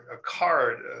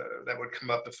card that would come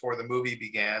up before the movie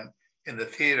began in the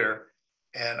theater,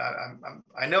 and I'm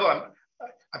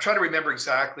trying to remember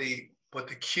exactly what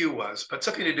the cue was, but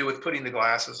something to do with putting the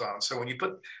glasses on. So when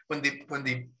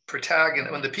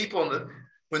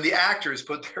the actors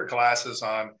put their glasses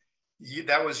on,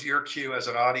 that was your cue as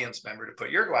an audience member to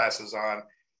put your glasses on,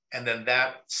 and then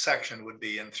that section would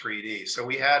be in 3D. So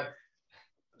we had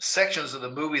sections of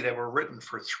the movie that were written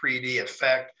for 3D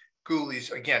effect.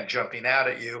 Ghoulies, again, jumping out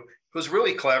at you. It was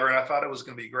really clever, and I thought it was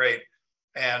going to be great.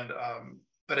 And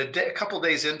but a couple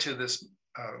days into this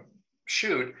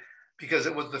shoot, because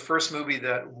it was the first movie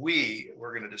that we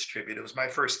were going to distribute. It was my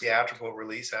first theatrical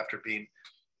release after being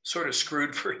sort of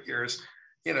screwed for years,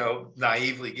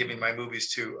 naively giving my movies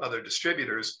to other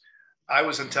distributors. I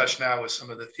was in touch now with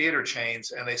some of the theater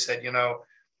chains, and they said,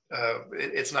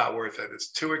 it's not worth it.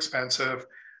 It's too expensive.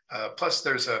 Plus,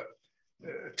 there's a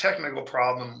technical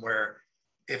problem where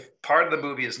if part of the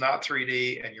movie is not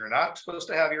 3D and you're not supposed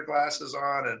to have your glasses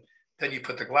on, and then you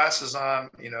put the glasses on,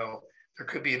 there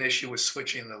could be an issue with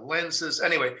switching the lenses.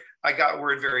 Anyway, I got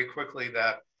word very quickly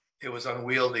that it was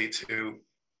unwieldy to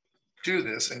do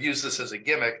this and use this as a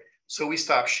gimmick. So we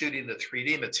stopped shooting the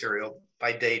 3D material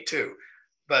by day 2.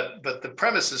 But the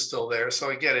premise is still there.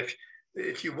 So again,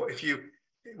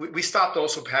 we stopped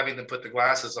also having them put the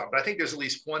glasses on. But I think there's at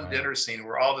least one dinner scene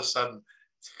where all of a sudden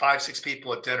 5-6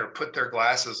 people at dinner put their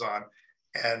glasses on.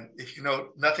 And if you know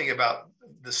nothing about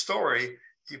the story,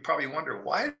 you probably wonder,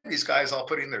 why are these guys all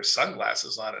putting their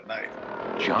sunglasses on at night?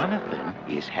 Jonathan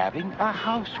is having a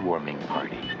housewarming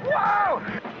party. Whoa!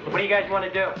 What do you guys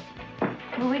want to do?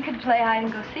 Well, we could play hide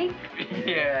and go seek.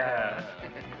 Yeah.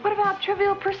 What about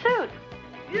Trivial Pursuit?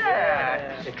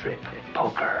 Yeah. The trip,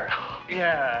 poker.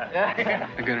 Yeah.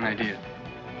 I got an idea.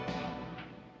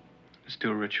 Let's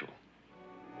do a ritual.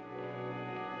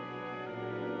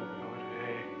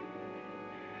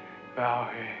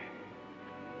 Bow-hey.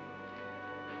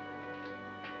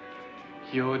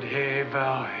 Yod-hey,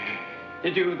 bow-hey.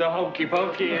 You do the hokey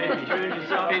pokey and you turn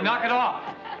yourself. Hey, knock it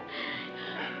off.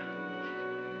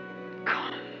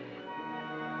 Come,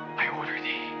 I order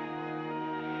thee.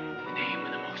 In the name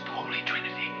of the most holy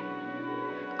Trinity.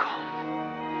 Come,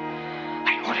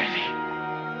 I order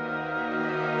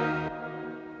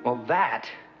thee. Well, that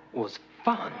was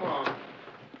fun.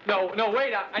 No,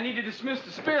 wait. I need to dismiss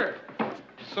the spirit.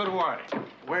 So do I.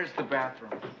 Where's the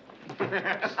bathroom?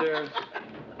 Upstairs.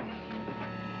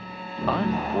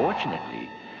 Unfortunately,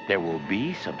 there will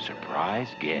be some surprise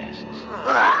guests.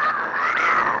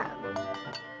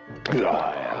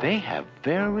 They have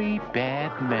very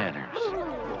bad manners.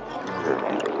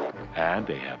 And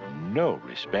they have no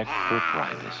respect for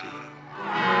privacy.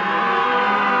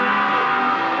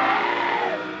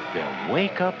 They'll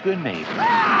wake up the neighbors.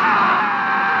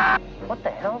 What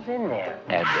the hell's in there?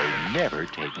 And they never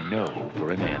take no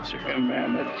for an answer.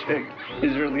 Man, that chick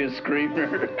is really a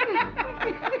screamer.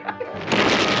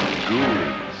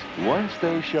 Ghoulies, once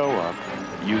they show up,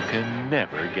 you can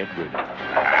never get rid of them.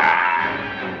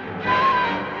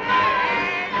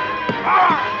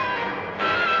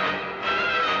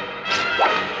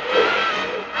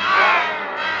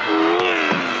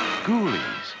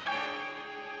 Ghoulies,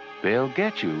 they'll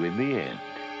get you in the end.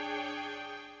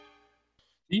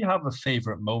 Do you have a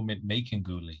favorite moment making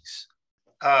Ghoulies?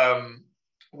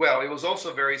 Well, it was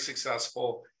also very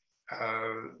successful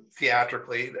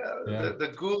theatrically.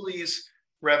 The Ghoulies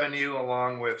revenue,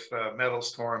 along with Metal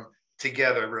Storm,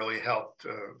 together really helped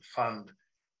fund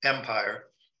Empire.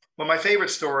 Well, my favorite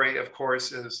story, of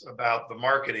course, is about the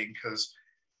marketing, because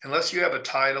unless you have a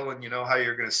title and you know how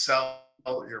you're going to sell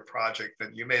your project,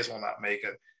 then you may as well not make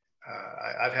it.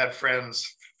 I've had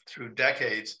friends through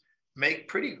decades make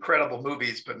pretty credible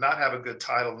movies, but not have a good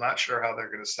title, not sure how they're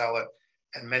going to sell it.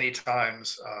 And many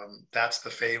times that's the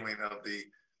failing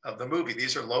of the movie.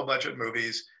 These are low budget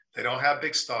movies. They don't have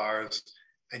big stars,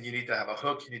 and you need to have a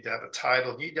hook. You need to have a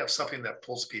title. You need to have something that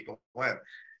pulls people in.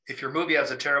 If your movie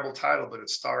has a terrible title, but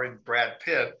it's starring Brad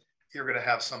Pitt, you're going to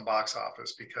have some box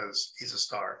office because he's a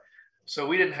star. So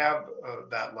we didn't have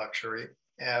that luxury.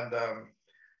 And,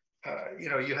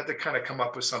 you had to kind of come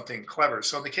up with something clever.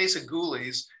 So in the case of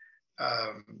Ghoulies,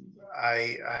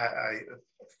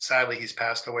 sadly, he's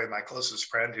passed away. My closest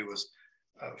friend, who was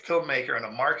a filmmaker and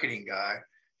a marketing guy,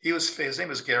 his name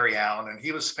was Gary Allen, and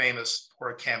he was famous for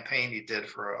a campaign he did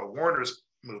for a Warner's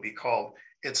movie called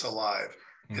It's Alive.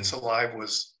 It's Alive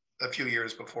was a few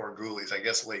years before Ghoulies, I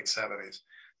guess late 70s.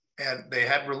 And they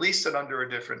had released it under a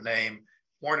different name.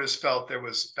 Warner's felt there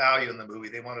was value in the movie.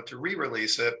 They wanted to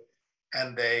re-release it.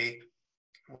 And they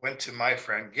went to my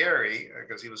friend Gary,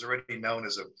 because he was already known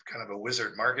as a kind of a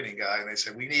wizard marketing guy. And they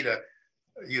said, we need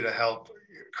you to help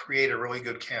create a really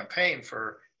good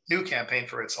new campaign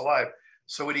for It's Alive.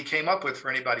 So what he came up with, for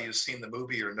anybody who's seen the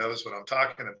movie or knows what I'm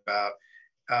talking about,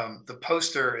 the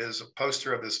poster is a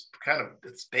poster of this kind of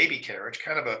it's baby carriage,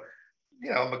 kind of a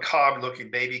macabre looking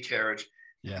baby carriage,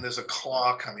 and there's a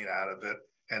claw coming out of it,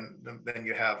 and then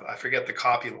you have, I forget the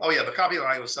copy. Oh yeah, the copy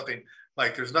line was something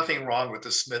like, "There's nothing wrong with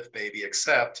the Smith baby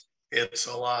except it's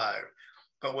alive."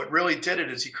 But what really did it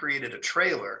is he created a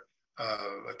trailer,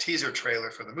 a teaser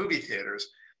trailer for the movie theaters.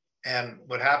 And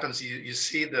what happens, you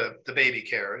see the baby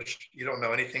carriage, you don't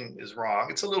know anything is wrong.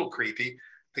 It's a little creepy.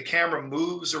 The camera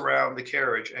moves around the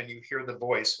carriage and you hear the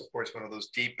voice, of course, one of those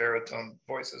deep baritone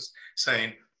voices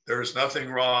saying, "There's nothing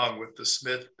wrong with the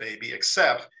Smith baby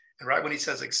except," and right when he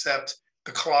says except,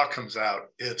 the claw comes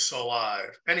out, "It's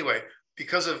alive." Anyway,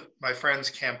 because of my friend's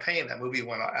campaign, that movie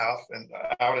went out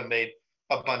and made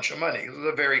a bunch of money. It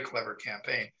was a very clever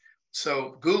campaign.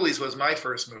 So Ghoulies was my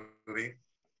first movie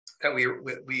that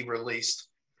we released,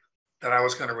 that I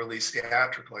was going to release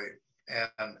theatrically,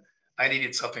 and I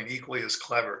needed something equally as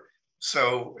clever.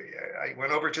 So I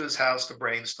went over to his house to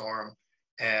brainstorm,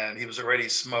 and he was already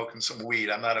smoking some weed.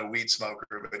 I'm not a weed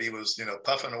smoker, but he was,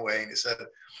 puffing away, and he said,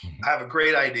 "I have a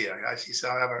great idea." He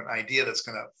said, "I have an idea that's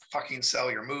going to fucking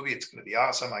sell your movie. It's going to be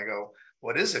awesome." I go,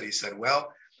 "What is it?" He said,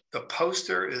 "Well, the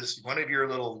poster is one of your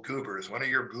little goobers, one of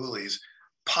your ghoulies,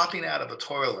 popping out of a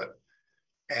toilet.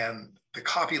 And the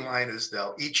copy line is,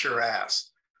 'They'll eat your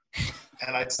ass.'"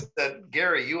 And I said,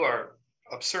 "Gary, you are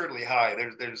absurdly high.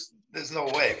 There's no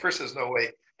way. First, there's no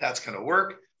way that's going to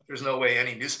work. There's no way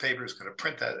any newspaper is going to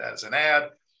print that as an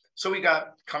ad." So we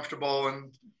got comfortable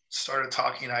and started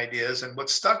talking ideas. And what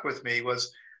stuck with me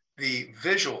was the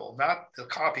visual, not the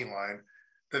copy line,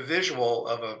 the visual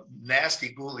of a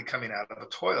nasty ghoulie coming out of a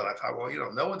toilet. I thought,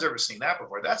 well, no one's ever seen that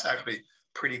before. That's actually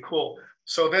pretty cool.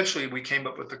 So eventually we came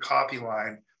up with the copy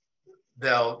line,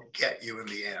 "They'll get you in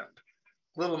the end."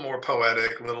 A little more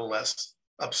poetic, a little less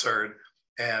absurd.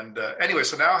 And anyway,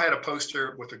 so now I had a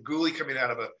poster with a ghoulie coming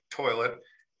out of a toilet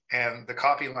and the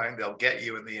copy line, "They'll get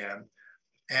you in the end."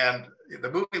 And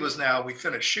the movie was we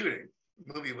finished shooting.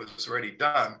 The movie was already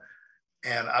done.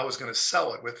 And I was going to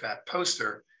sell it with that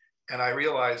poster. And I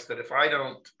realized that if I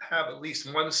don't have at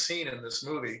least one scene in this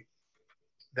movie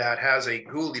that has a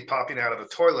ghoulie popping out of a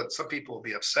toilet, some people will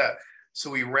be upset. So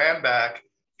we ran back,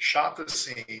 shot the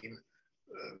scene,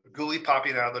 ghoulie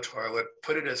popping out of the toilet,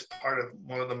 put it as part of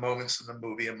one of the moments in the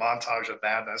movie, a montage of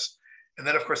madness. And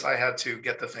then, of course, I had to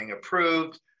get the thing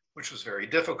approved, which was very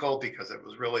difficult because it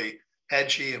was really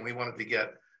edgy, and we wanted to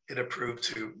get it approved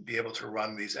to be able to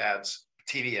run these ads,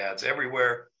 TV ads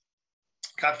everywhere.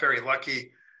 Got very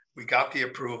lucky. We got the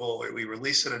approval. We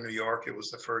released it in New York. It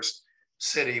was the first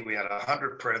city. We had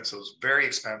 100 prints. It was very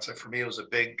expensive. For me, it was a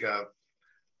big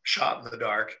shot in the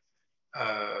dark,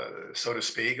 so to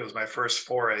speak. It was my first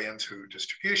foray into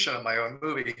distribution of my own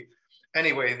movie.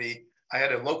 Anyway, I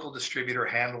had a local distributor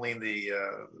handling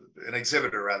an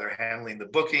exhibitor rather, handling the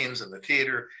bookings and the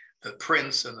theater, the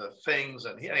prints and the things.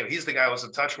 And he's the guy I was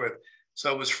in touch with.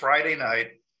 So it was Friday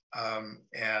night,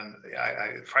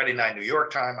 and Friday night, New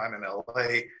York time. I'm in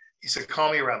LA. He said,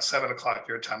 "Call me around 7:00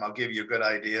 your time. I'll give you a good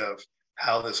idea of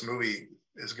how this movie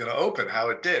is going to open," how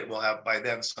it did. We'll have by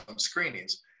then some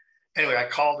screenings. Anyway, I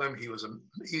called him.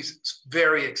 He's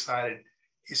very excited.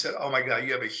 He said, "Oh my God,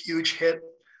 you have a huge hit.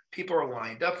 People are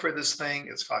lined up for this thing.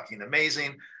 It's fucking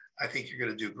amazing. I think you're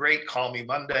going to do great. Call me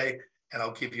Monday and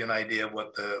I'll give you an idea of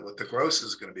what the gross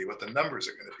is going to be, what the numbers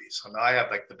are going to be." So now I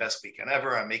have like the best weekend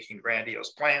ever. I'm making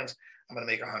grandiose plans. I'm going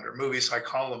to make 100 movies. So I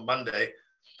call him Monday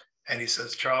and he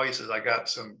says, "Charlie," he says, "I got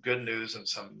some good news and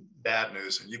some bad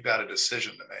news, and you've got a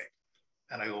decision to make."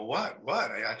 And I go, What?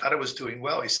 I thought it was doing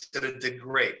well. He said, "It did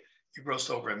great. You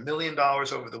grossed over $1 million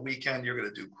over the weekend. You're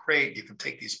going to do great. You can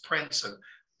take these prints and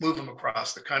move them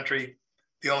across the country.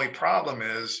 The only problem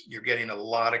is you're getting a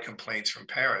lot of complaints from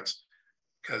parents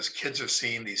because kids are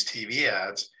seeing these TV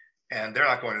ads and they're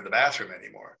not going to the bathroom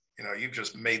anymore. You've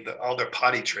just made all their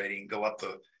potty training go up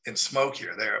in smoke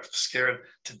here. They're scared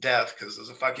to death because there's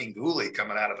a fucking ghoulie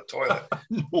coming out of a toilet."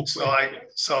 No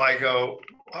so I go,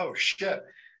 "Oh shit,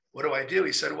 what do I do?"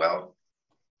 He said,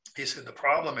 "The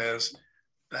problem is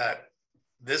that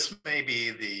this may be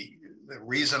the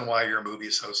reason why your movie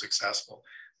is so successful.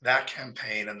 that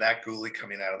campaign and that ghoulie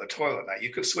coming out of the toilet. Now,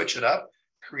 you could switch it up,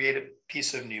 create a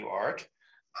piece of new art.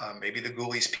 Maybe the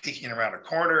ghoulie's peeking around a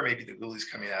corner, maybe the ghoulie's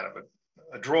coming out of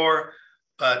a drawer,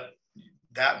 but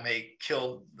that may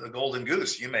kill the golden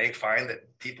goose. You may find that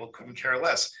people couldn't care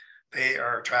less. They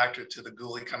are attracted to the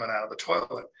ghoulie coming out of the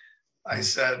toilet. I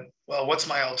said, well, what's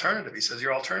my alternative? He says,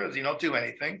 your alternative, you don't do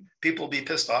anything. People will be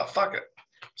pissed off, fuck it.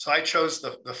 So I chose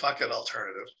the fuck it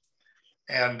alternative.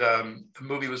 And the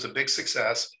movie was a big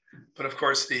success. But of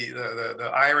course,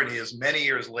 the irony is many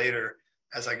years later,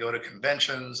 as I go to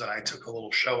conventions and I took a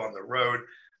little show on the road,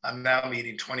 I'm now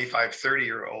meeting 25,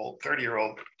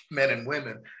 30-year-old men and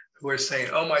women who are saying,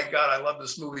 oh my God, I love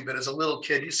this movie, but as a little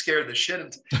kid, you scared the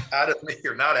shit out of me,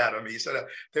 or not out of me. He said,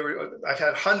 I've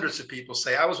had hundreds of people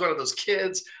say, I was one of those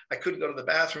kids. I couldn't go to the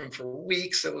bathroom for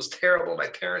weeks. It was terrible. My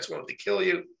parents wanted to kill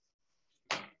you.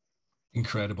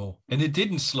 Incredible. And it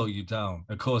didn't slow you down.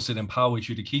 Of course, it empowered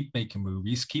you to keep making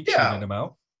movies, keep churning them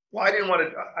out. Well, I didn't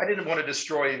want to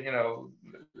destroy,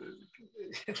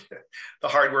 the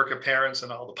hard work of parents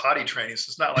and all the potty trainings.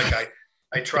 It's not like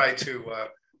I tried to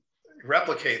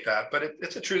replicate that, but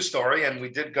it's a true story. And we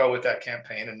did go with that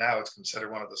campaign, and now it's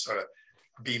considered one of the sort of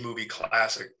B-movie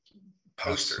classic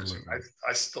posters. And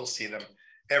I still see them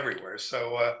everywhere.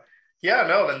 So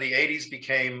then the 80s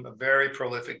became a very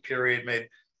prolific period, made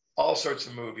all sorts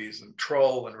of movies, and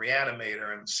Troll and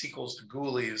Reanimator and sequels to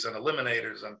Ghoulies and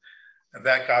Eliminators, and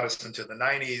that got us into the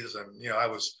 90s. And I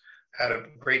had a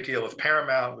great deal with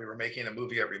Paramount. We were making a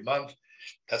movie every month.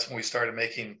 That's when we started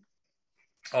making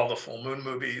all the full moon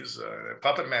movies,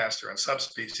 Puppet Master and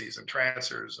Subspecies and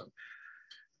Trancers. And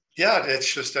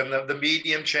it's just, and the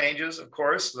medium changes, of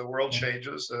course, the world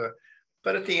changes.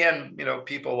 But at the end,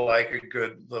 people like a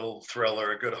good little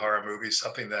thriller, a good horror movie,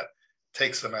 something that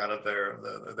takes them out of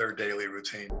their daily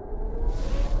routine.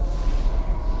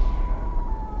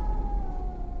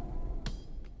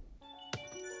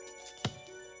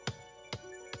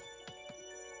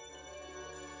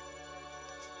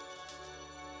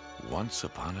 Once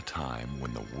upon a time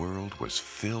when the world was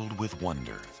filled with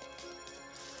wonder,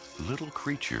 little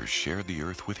creatures shared the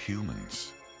earth with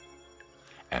humans,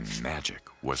 and magic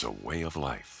was a way of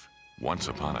life. Once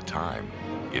upon a time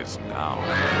is now.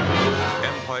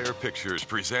 Empire Pictures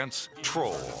presents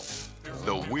Troll,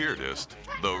 the weirdest,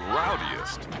 the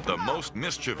rowdiest, the most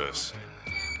mischievous,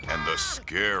 and the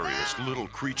scariest little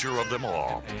creature of them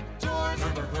all.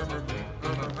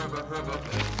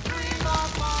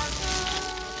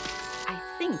 I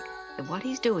think that what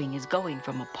he's doing is going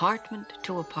from apartment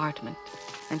to apartment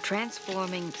and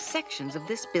transforming sections of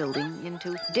this building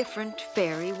into different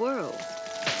fairy worlds.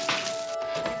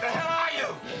 The hell are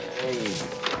you?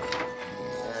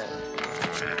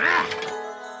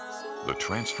 The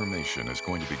transformation is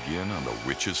going to begin on the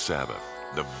Witch's Sabbath,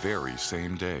 the very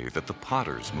same day that the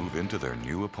Potters move into their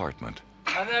new apartment.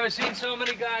 I've never seen so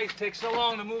many guys take so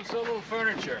long to move so little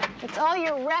furniture. It's all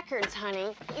your records,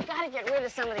 honey. You gotta get rid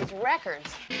of some of these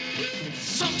records.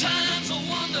 Sometimes I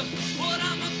wonder what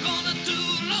I'm gonna do.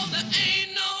 Lord, there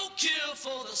ain't no cure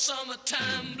for the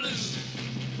summertime blues.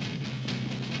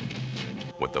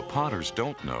 What the Potters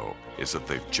don't know is that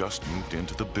they've just moved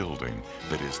into the building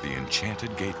that is the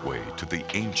enchanted gateway to the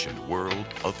ancient world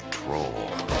of Troll.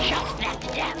 Shut that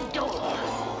damn door.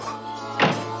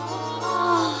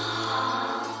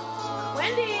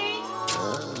 Wendy!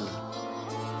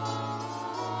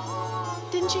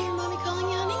 Didn't you hear Mommy calling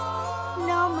you, honey?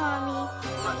 No, Mommy.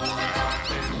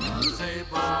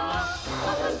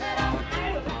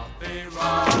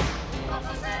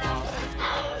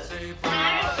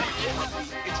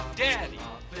 It's Daddy.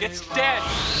 It's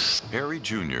Daddy. Harry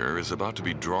Jr. is about to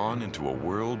be drawn into a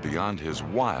world beyond his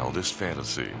wildest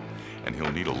fantasy, and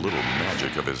he'll need a little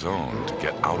magic of his own to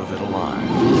get out of it alive.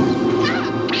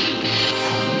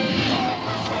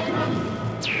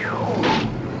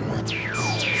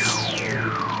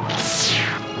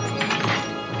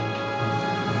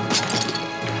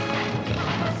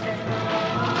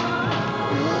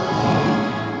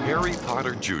 Harry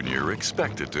Potter Jr.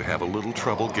 expected to have a little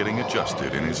trouble getting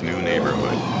adjusted in his new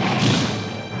neighborhood.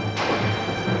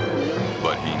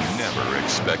 But he never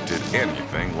expected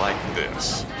anything like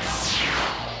this.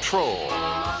 Troll,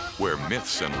 where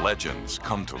myths and legends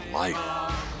come to life.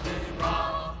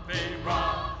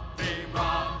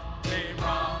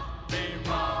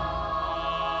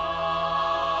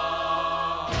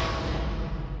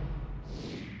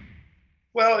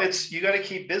 Well, you got to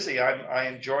keep busy. I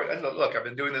enjoy, and look, I've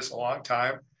been doing this a long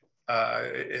time.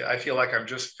 I feel like I'm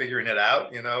just figuring it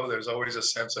out. There's always a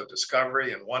sense of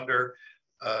discovery and wonder.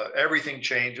 Everything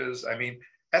changes. I mean,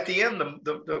 at the end,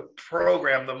 the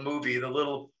program, the movie, the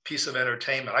little piece of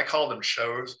entertainment, I call them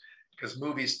shows because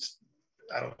movies,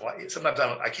 I don't like, sometimes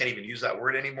I can't even use that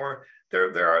word anymore.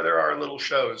 There are little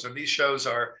shows, and these shows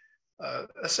are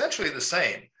essentially the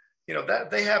same. You know, that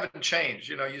they haven't changed.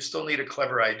 You know, you still need a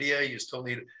clever idea. You still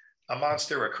need a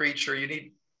monster, a creature. You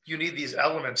need these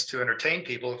elements to entertain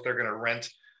people if they're going to rent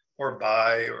or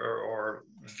buy or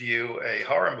view a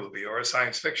horror movie or a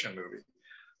science fiction movie.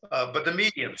 But the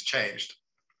medium's changed.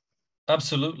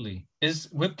 Absolutely.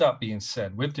 With that being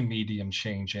said, with the medium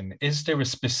changing, is there a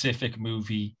specific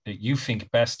movie that you think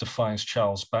best defines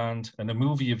Charles Band, and a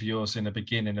movie of yours in the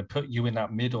beginning that put you in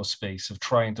that middle space of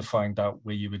trying to find out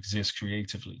where you exist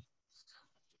creatively?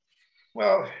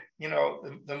 Well, you know,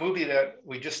 the movie that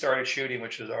we just started shooting,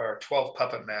 which is our 12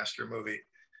 Puppet Master movie,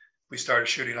 we started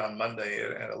shooting on Monday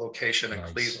at a location in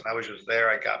Cleveland. I was just there.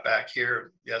 I got back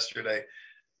here yesterday.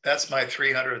 That's my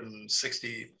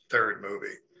 363rd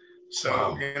movie. So,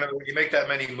 wow. You know, when you make that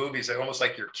many movies, they're almost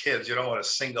like your kids. You don't want to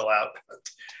single out,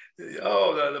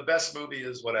 oh, the best movie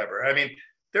is whatever. I mean,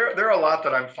 there are a lot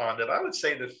that I'm fond of. I would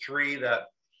say the three that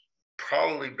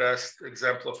probably best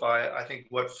exemplify, I think,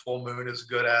 what Full Moon is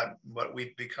good at, what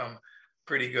we've become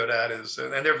pretty good at is,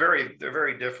 and they're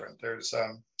very different. There's,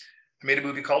 I made a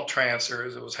movie called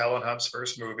Trancers. It was Helen Hunt's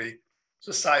first movie. It's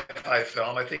a sci-fi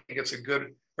film. I think it's a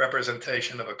good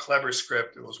representation of a clever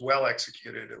script. It was well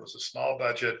executed. It was a small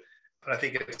budget, but I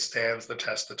think it stands the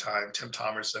test of time. Tim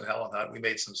Thomerson, Helen Hunt, we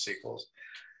made some sequels.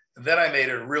 And then I made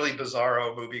a really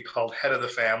bizarro movie called Head of the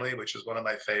Family, which is one of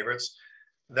my favorites.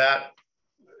 That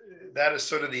is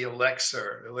sort of the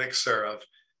elixir of,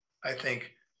 I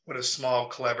think, what a small,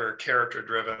 clever,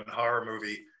 character-driven horror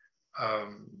movie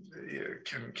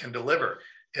can deliver.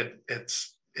 It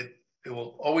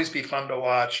will always be fun to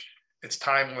watch. It's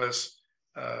timeless.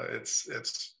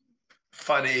 It's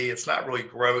funny. It's not really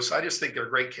gross. I just think they're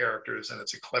great characters, and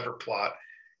it's a clever plot.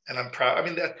 And I'm proud. I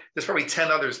mean, there's probably 10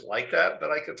 others like that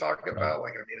I could talk about.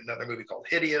 Like, I made another movie called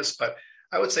Hideous, but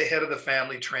I would say Head of the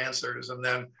Family, Trancers, and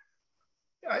then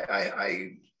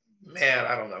man,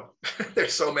 I don't know.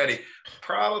 There's so many.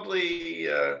 Probably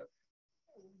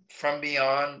From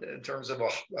Beyond, in terms of a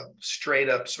straight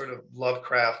up sort of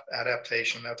Lovecraft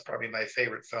adaptation. That's probably my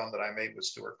favorite film that I made with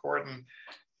Stuart Gordon,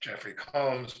 Jeffrey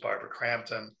Combs, Barbara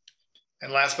Crampton.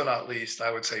 And last but not least,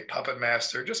 I would say Puppet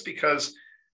Master, just because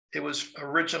it was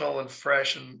original and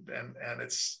fresh, and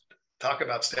it's, talk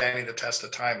about standing the test of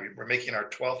time. We're making our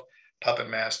 12th Puppet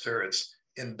Master. It's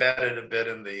embedded a bit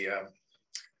in the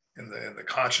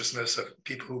consciousness of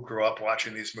people who grew up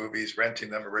watching these movies, renting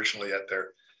them originally at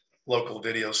their local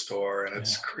video store, and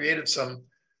it's created some,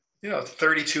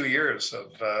 32 years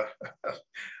of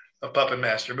Puppet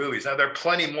Master movies. Now there are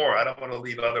plenty more. I don't want to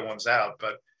leave other ones out,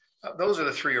 but those are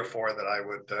the 3 or 4 that I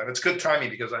would. And it's good timing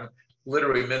because I'm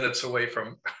literally minutes away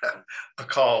from a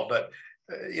call. But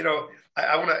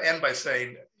I want to end by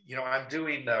saying, I'm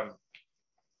doing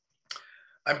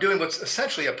what's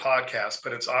essentially a podcast,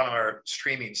 but it's on our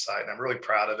streaming site, and I'm really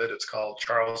proud of it. It's called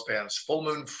Charles Band's Full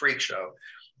Moon Freak Show.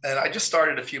 And I just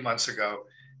started a few months ago.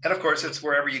 And of course, it's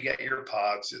wherever you get your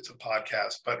pods, it's a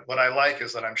podcast. But what I like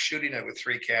is that I'm shooting it with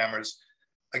 3 cameras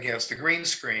against a green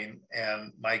screen.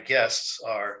 And my guests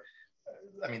are,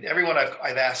 everyone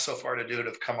I've asked so far to do it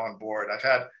have come on board. I've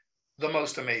had the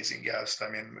most amazing guests.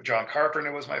 John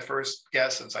Carpenter was my first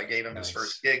guest since I gave him his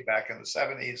first gig back in the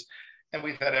 70s. And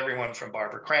we've had everyone from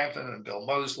Barbara Crampton and Bill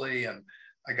Moseley, and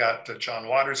I got John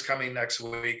Waters coming next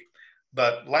week.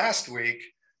 But last week,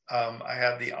 I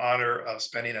had the honor of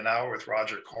spending an hour with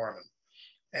Roger Corman.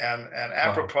 And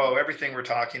apropos everything we're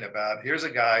talking about, here's a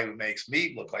guy who makes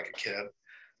me look like a kid.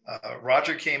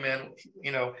 Roger came in,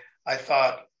 I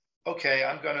thought, okay,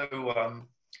 I'm going to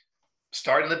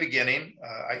start in the beginning.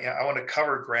 I want to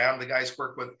cover ground. The guy's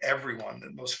worked with everyone,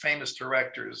 the most famous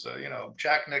directors,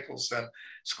 Jack Nicholson,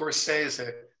 Scorsese,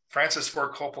 Francis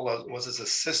Ford Coppola was his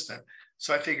assistant.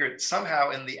 So I figured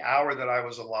somehow in the hour that I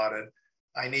was allotted,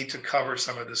 I need to cover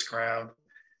some of this ground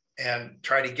and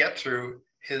try to get through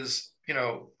his,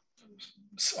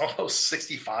 almost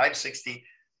 60,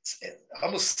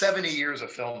 almost 70 years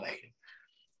of filmmaking.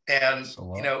 And,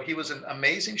 he was in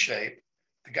amazing shape.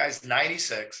 The guy's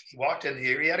 96. He walked in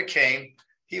here, he had a cane.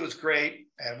 He was great.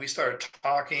 And we started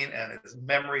talking, and his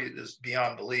memory is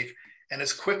beyond belief. And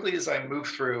as quickly as I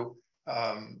moved through,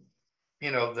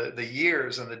 the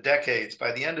years and the decades,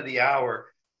 by the end of the hour,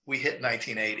 we hit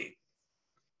 1980.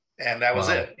 And that was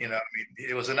it.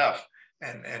 It was enough.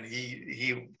 And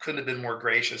he couldn't have been more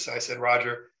gracious. I said,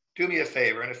 Roger, do me a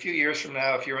favor. And a few years from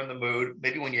now, if you're in the mood,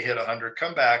 maybe when you hit 100,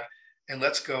 come back and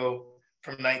let's go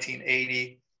from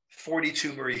 1980,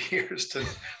 42 more years to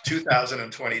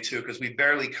 2022, because we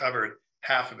barely covered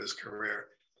half of his career.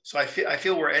 So I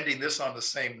feel we're ending this on the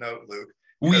same note, Luke.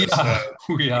 We are.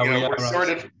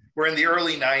 We're in the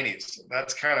early 90s.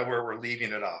 That's kind of where we're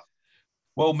leaving it off.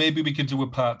 Well, maybe we could do a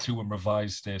part 2 and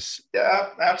revise this. Yeah,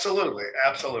 absolutely.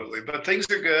 But things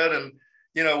are good. And,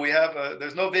 we have,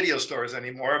 there's no video stores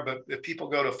anymore, but if people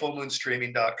go to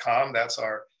fullmoonstreaming.com, that's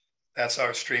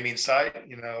our streaming site.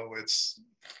 It's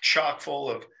chock full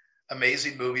of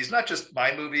amazing movies, not just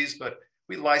my movies, but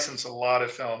we license a lot of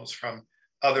films from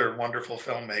other wonderful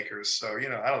filmmakers. So, I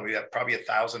don't know, we have probably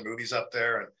 1,000 movies up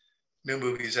there and new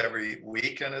movies every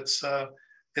week. And it's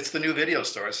the new video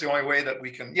store. It's the only way that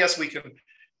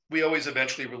we always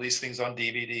eventually release things on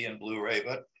DVD and Blu-ray,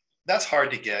 but that's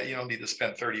hard to get. You don't need to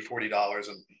spend $30, $40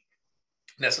 and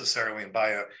necessarily and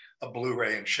buy a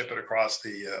Blu-ray and ship it across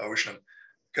the ocean,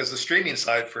 because the streaming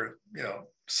side for,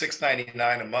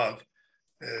 $6.99 a month,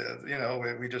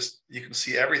 you can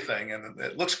see everything and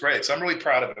it looks great. So I'm really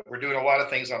proud of it. We're doing a lot of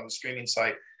things on the streaming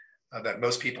site that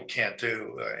most people can't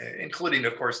do, including,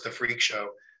 of course, the Freak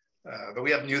Show. But we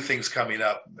have new things coming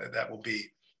up that will be,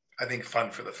 I think,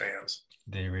 fun for the fans.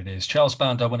 There it is. Charles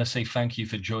Band, I want to say thank you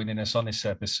for joining us on this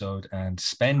episode and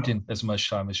spending as much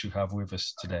time as you have with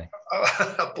us today.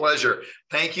 A pleasure.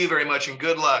 Thank you very much and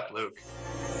good luck, Luke.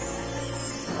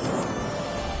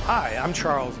 Hi, I'm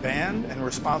Charles Band and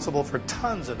responsible for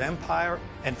tons of Empire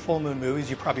and Full Moon movies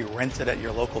you probably rented at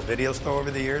your local video store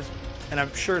over the years. And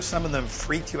I'm sure some of them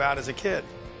freaked you out as a kid.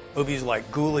 Movies like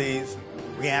Ghoulies,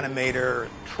 Reanimator,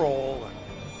 Troll, and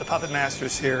the Puppet Master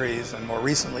series, and more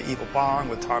recently Evil Bong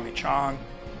with Tommy Chong,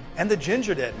 and The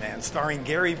Ginger Dead Man starring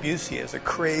Gary Busey as a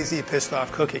crazy pissed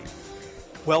off cookie.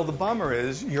 Well, the bummer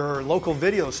is your local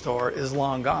video store is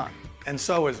long gone. And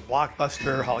so is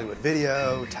Blockbuster, Hollywood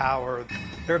Video, Tower.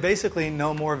 There are basically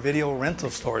no more video rental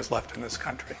stores left in this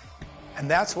country. And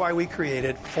that's why we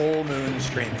created Full Moon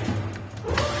Streaming.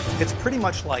 It's pretty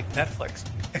much like Netflix,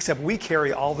 except we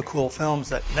carry all the cool films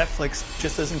that Netflix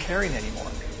just isn't carrying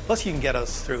anymore. Plus you can get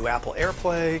us through Apple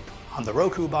AirPlay, on the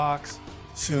Roku box,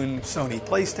 soon Sony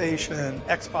PlayStation,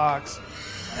 Xbox.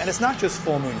 And it's not just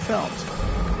Full Moon Films.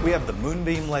 We have the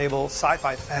Moonbeam label,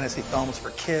 sci-fi fantasy films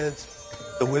for kids,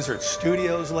 the Wizard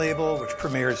Studios label, which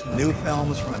premieres new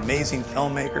films from amazing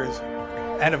filmmakers,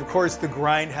 and of course the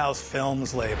Grindhouse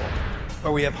Films label,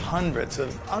 where we have hundreds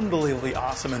of unbelievably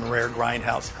awesome and rare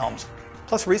Grindhouse films.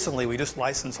 Plus recently we just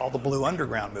licensed all the Blue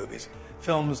Underground movies,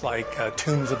 films like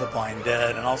Tombs of the Blind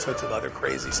Dead and all sorts of other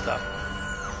crazy stuff.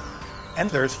 And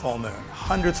there's Full Moon,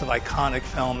 hundreds of iconic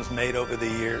films made over the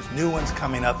years, new ones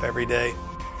coming up every day,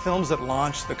 films that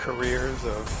launch the careers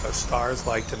of stars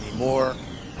like Demi Moore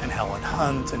and Helen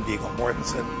Hunt and Viggo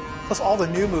Mortensen, plus all the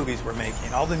new movies we're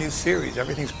making, all the new series,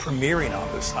 everything's premiering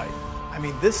on this site. I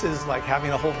mean, this is like having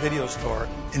a whole video store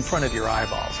in front of your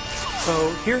eyeballs.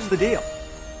 So here's the deal.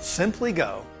 Simply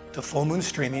go to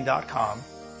fullmoonstreaming.com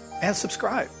and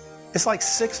subscribe. It's like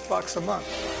 $6 a month.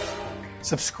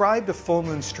 Subscribe to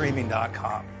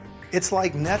fullmoonstreaming.com. It's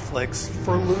like Netflix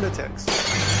for lunatics.